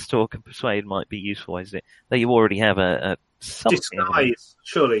fast talk and persuade might be useful, isn't it? Though you already have a something. Disguise,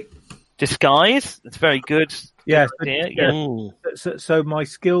 surely. Disguise. That's very good. Yeah. Yeah. So my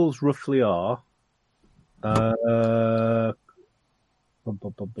skills roughly are.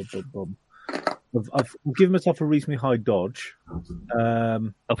 I've given myself a reasonably high dodge.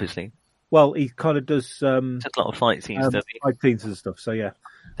 Obviously. Well, he kind of does Just a lot of fight scenes, does he? fight scenes and stuff. So yeah,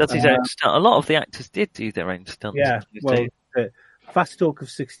 Does his own stunt. A lot of the actors did do their own stunts. yeah. these Well, days. fast talk of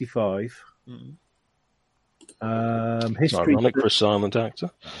 65. History Ironic for a silent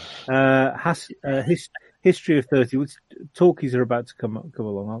actor. history of 30. Which talkies are about to come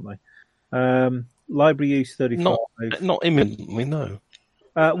along, aren't they? Library use 35. Not imminently, no.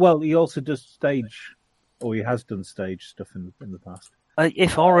 Well, he also does stage, or he has done stage stuff in the past.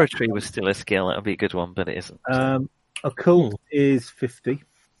 If oratory was still a skill, that would be a good one, but it isn't. Occult is 50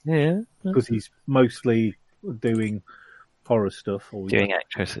 Yeah. because he's mostly doing horror stuff. Or doing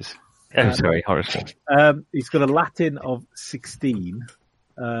actresses. Oh, sorry, horror stuff. He's got a Latin of 16,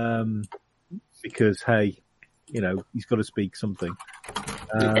 because, hey, he's got to speak something.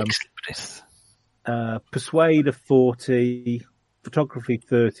 Persuade of 40, photography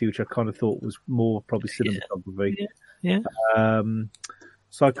 30, which I kind of thought was more probably cinematography. Yeah.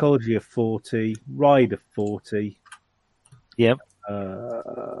 Psychology of 40, ride of 40. Yeah.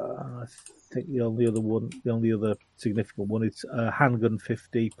 I think the only other significant one is handgun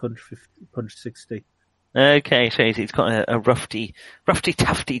 50, punch 60. Okay, so he's got a roughy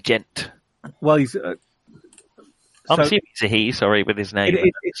tufty gent. Well, he's. I'm assuming it's a he. Sorry, with his name.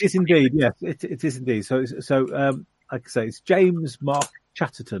 It is indeed. Yes, it is indeed. So, like I say, it's James Mark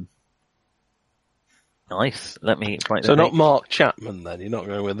Chatterton. Nice. Let me write that. So not Mark Chapman, then. You're not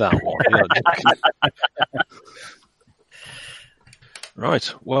going with that one.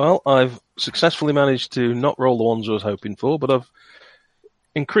 Right. Well, I've successfully managed to not roll the ones I was hoping for, but I've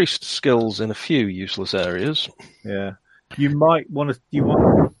increased skills in a few useless areas. Yeah. You might want to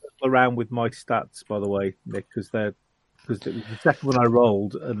fiddle around with my stats, by the way, Nick, because it was the second one I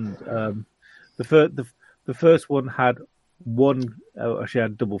rolled, and the first one had actually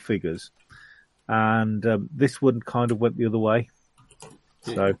had double figures, and this one kind of went the other way.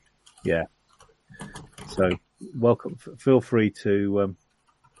 So, yeah. So, welcome. Feel free to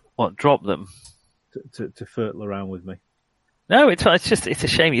drop them to fertile around with me. No, it's a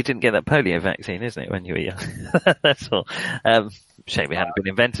shame you didn't get that polio vaccine, isn't it, when you were young? That's all. Shame it hadn't been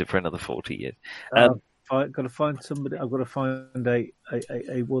invented for another 40 years. I've got to find somebody. I've got to find a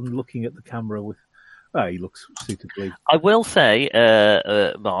one looking at the camera with. Oh, he looks suitably. I will say,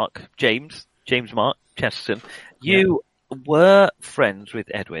 James Mark Chesterton, you were friends with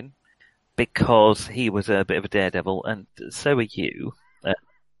Edwin because he was a bit of a daredevil, and so were you.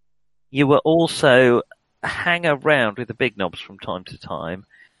 You were also hang around with the big knobs from time to time,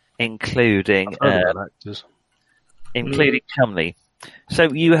 including Chumley.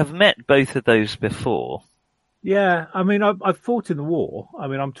 So you have met both of those before. Yeah, I mean, I've fought in the war. I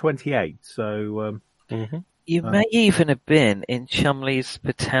mean, I'm 28, so... You may even have been in Chumley's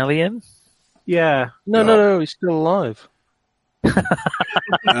battalion. Yeah. No, he's still alive.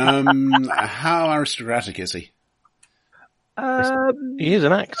 How aristocratic is he? He is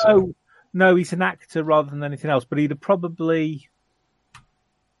an actor. No, he's an actor rather than anything else, but he'd have probably...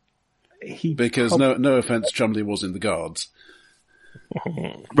 no offence, Chumley was in the Guards.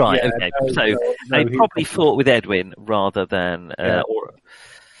 Right, yeah, okay. So he probably fought with Edwin rather than...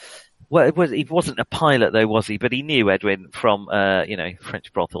 he wasn't a pilot though, was he? But he knew Edwin from,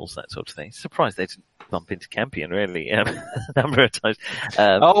 French brothels, that sort of thing. Surprised they didn't bump into Campion, really, a number of times.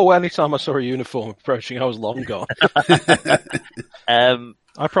 Anytime I saw a uniform approaching, I was long gone.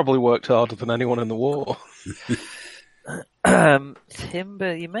 I probably worked harder than anyone in the war.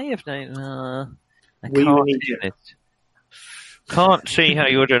 Timber, you may have known a cartoonist. Can't see how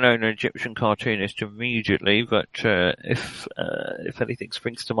you would have known an Egyptian cartoonist immediately, but if anything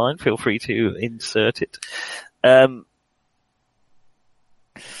springs to mind, feel free to insert it.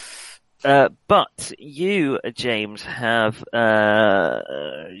 But you, James, have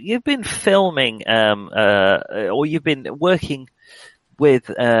you've been filming or you've been working with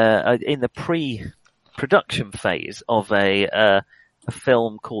in the pre-production phase of a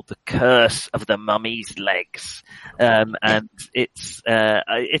film called The Curse of the Mummy's Legs, and it's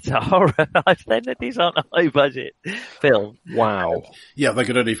a horror. These aren't a high budget film. Wow. Yeah, they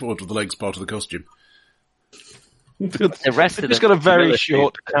could only afford the legs part of the costume. The rest of it's got a very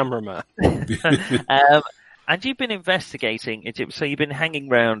short cameraman. And you've been investigating Egypt, so you've been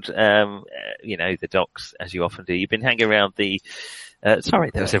hanging around, the docks, as you often do. You've been hanging around the.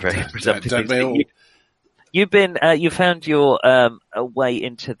 Sorry, that was a very presumptive thing. You found your way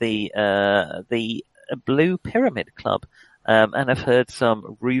into the Blue Pyramid Club, and have heard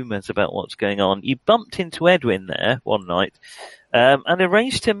some rumours about what's going on. You bumped into Edwin there one night, and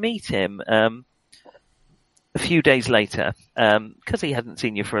arranged to meet him a few days later, because he hadn't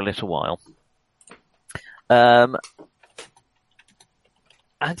seen you for a little while. And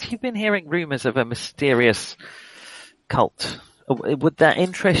you've been hearing rumours of a mysterious cult. Would that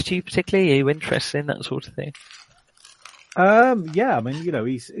interest you particularly? Are you interested in that sort of thing? Yeah, I mean, he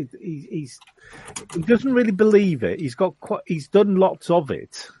doesn't really believe it. He's done lots of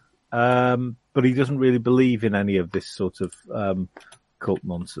it, but he doesn't really believe in any of this sort of cult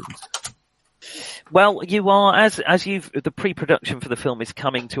nonsense. Well, you are, as the pre-production for the film is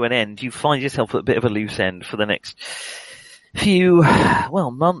coming to an end, you find yourself at a bit of a loose end for the next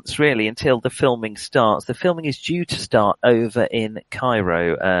months really until the filming starts. The filming is due to start over in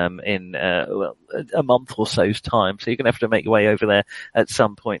Cairo in a month or so's time, so you're going to have to make your way over there at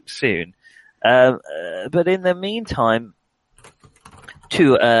some point soon. But in the meantime,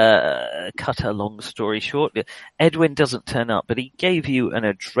 to cut a long story short, Edwin doesn't turn up, but he gave you an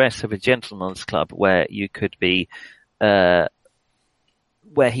address of a gentleman's club where you could be, where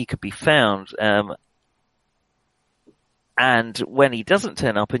he could be found. And when he doesn't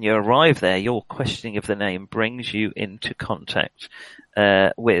turn up and you arrive there, your questioning of the name brings you into contact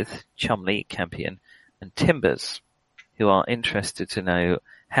with Chumley, Campion, and Timbers, who are interested to know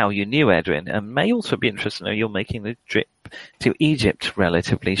how you knew Edwin, and may also be interested to know you're making the trip to Egypt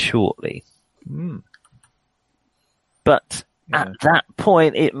relatively shortly. But at that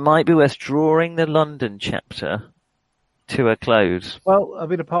point, it might be worth drawing the London chapter to a close. Well, I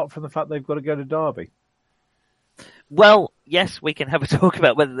mean, apart from the fact they've got to go to Derby. Well, yes, we can have a talk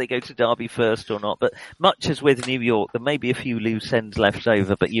about whether they go to Derby first or not, but much as with New York, there may be a few loose ends left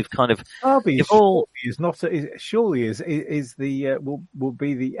over, but you've kind of... Derby surely is the, will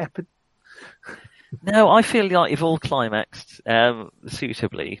be the No, I feel like you've all climaxed,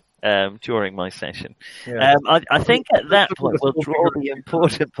 suitably, during my session. Yeah. I think at that point we'll draw the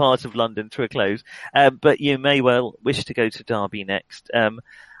important part of London to a close, but you may well wish to go to Derby next.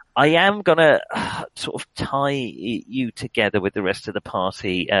 I am gonna sort of tie you together with the rest of the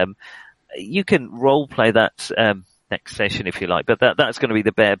party. You can role play that next session if you like, but that's going to be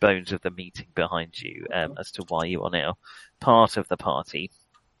the bare bones of the meeting behind you as to why you are now part of the party.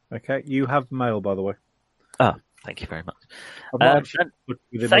 Okay, you have mail, by the way. Oh, thank you very much.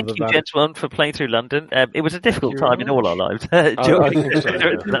 Thank you, gentlemen, for playing through London. It was a difficult time in all our lives. But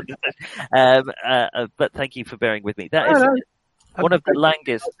thank you for bearing with me. That is one of the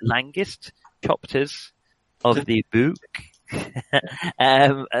longest chapters of the book.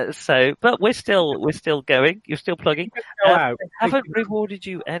 But we're still going. You're still plugging. Haven't rewarded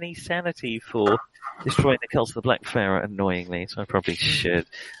you any sanity for destroying the Cults of the Black Pharaoh annoyingly, so I probably should.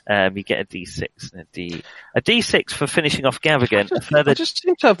 You get a D6 and a D6 for finishing off Gavigan. I just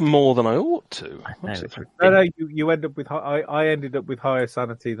seem to have more than I ought to. No, you end up with I ended up with higher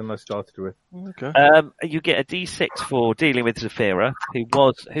sanity than I started with. Okay. You get a D6 for dealing with Zafira,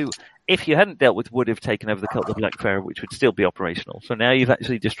 who if you hadn't dealt with would have taken over the Cult of the Black Pharaoh, which would still be operational. So now you've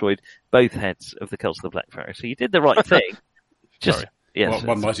actually destroyed both heads of the Cult of the Black Pharaoh. So you did the right thing. Sorry. Yes,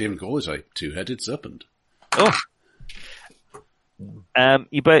 one might even call it a two-headed serpent. Oh.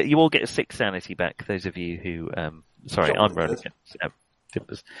 You all get 6 sanity back, those of you who, I'm rolling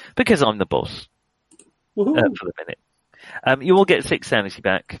Timbers, because I'm the boss, for the minute. You all get 6 sanity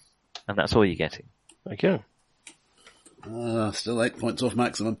back, and that's all you're getting. Thank you. Still 8 points off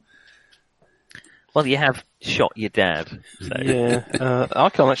maximum. Well, you have shot your dad. So. Yeah, I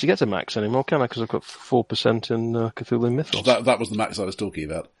can't actually get to max anymore, can I? Because I've got 4% in Cthulhu Mythos. That was the max I was talking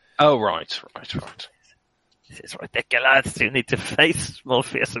about. Oh, right. This is ridiculous. You need to face small,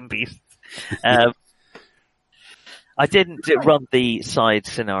 fearsome beasts. I didn't run the side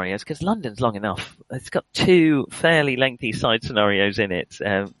scenarios because London's long enough. It's got 2 fairly lengthy side scenarios in it.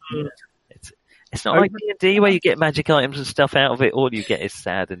 It's not like D&D where you get magic items and stuff out of it. All you get is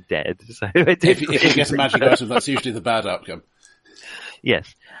sad and dead. So if you get a magic item, that's usually the bad outcome.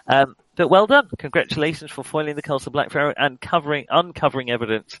 Yes. But well done. Congratulations for foiling the Cults of Black Pharaoh and uncovering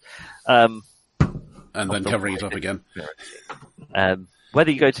evidence. And then covering it up again.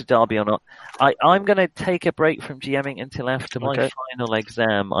 Whether you go to Derby or not. I'm going to take a break from GMing until after my final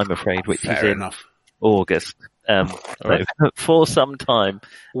exam, I'm afraid, which is in August. Right. For some time.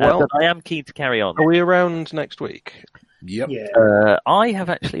 But I am keen to carry on. Are we around next week? Yep. Yeah. I have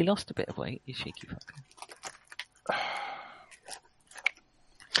actually lost a bit of weight, you cheeky fucker.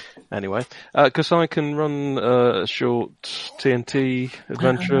 Anyway, because I can run a short TNT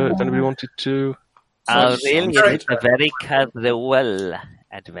adventure if anybody wanted to. Really? It's a very casual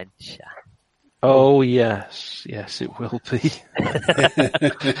adventure. Oh, yes, it will be.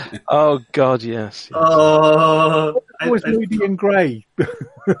 Oh, God, yes. It was Moody and Grey.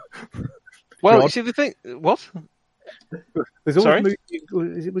 Well, you see the thing, what? There's always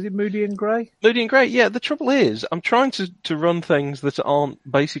was it Moody and Grey? Moody and Grey, yeah. The trouble is, I'm trying to run things that aren't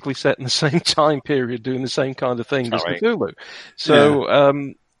basically set in the same time period, doing the same kind of thing as Cthulhu.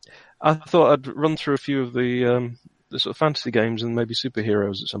 So, I thought I'd run through a few of the sort of fantasy games and maybe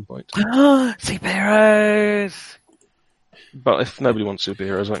superheroes at some point. Superheroes! But if nobody wants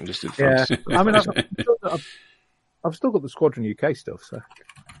superheroes, I can just do fantasy. Yeah, I mean, I've still got the Squadron UK stuff, so.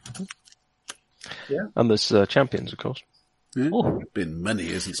 Yeah. And there's Champions, of course. Yeah. Been many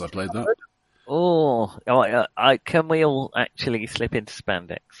years since I played that. Can we all actually slip into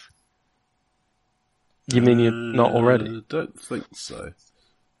spandex? You mean you're not already? Don't think so. I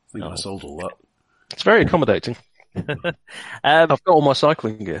think I sold all that. It's very accommodating. I've got all my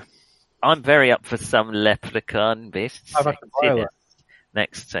cycling gear. I'm very up for some leprechaun beasts. I've had to buy that.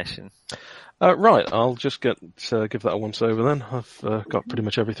 Next session. Right, I'll just give that a once over then. I've got pretty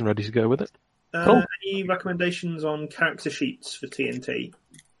much everything ready to go with it. Cool. Any recommendations on character sheets for TNT?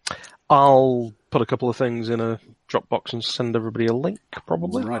 I'll put a couple of things in a Dropbox and send everybody a link,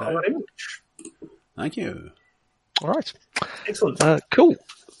 probably. Right. Thank you. All right. Excellent. Cool.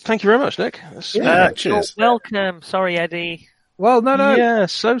 Thank you very much, Nick. Cheers. Welcome. Sorry, Eddie. Well, no. Yeah,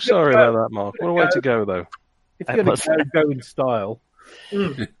 so sorry about that, Mark. What a way to go, though. If you're going to go in style.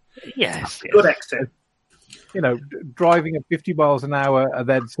 Yes. Good exit. You know, driving at 50 miles an hour and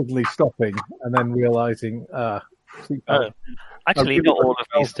then suddenly stopping and then realising, actually, not all of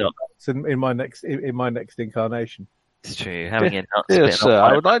me stop. In my next incarnation. It's true. Having a nuts Yes, bit sir.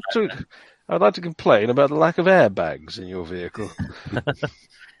 off I would like to complain about the lack of airbags in your vehicle.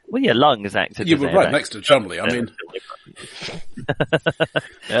 Well, your lungs acted You as were airbags. right next to Chumley. I mean,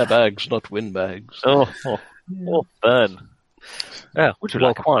 Airbags, not windbags. Oh, burn. Would you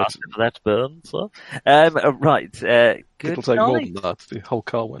like a quiet. plaster for that burn, sir? Right. Good It'll take more than that. The whole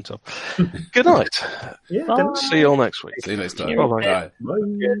car went up. Good night. Yeah. Bye. See you all next week. see you next time. Bye-bye. Bye.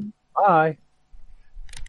 Bye.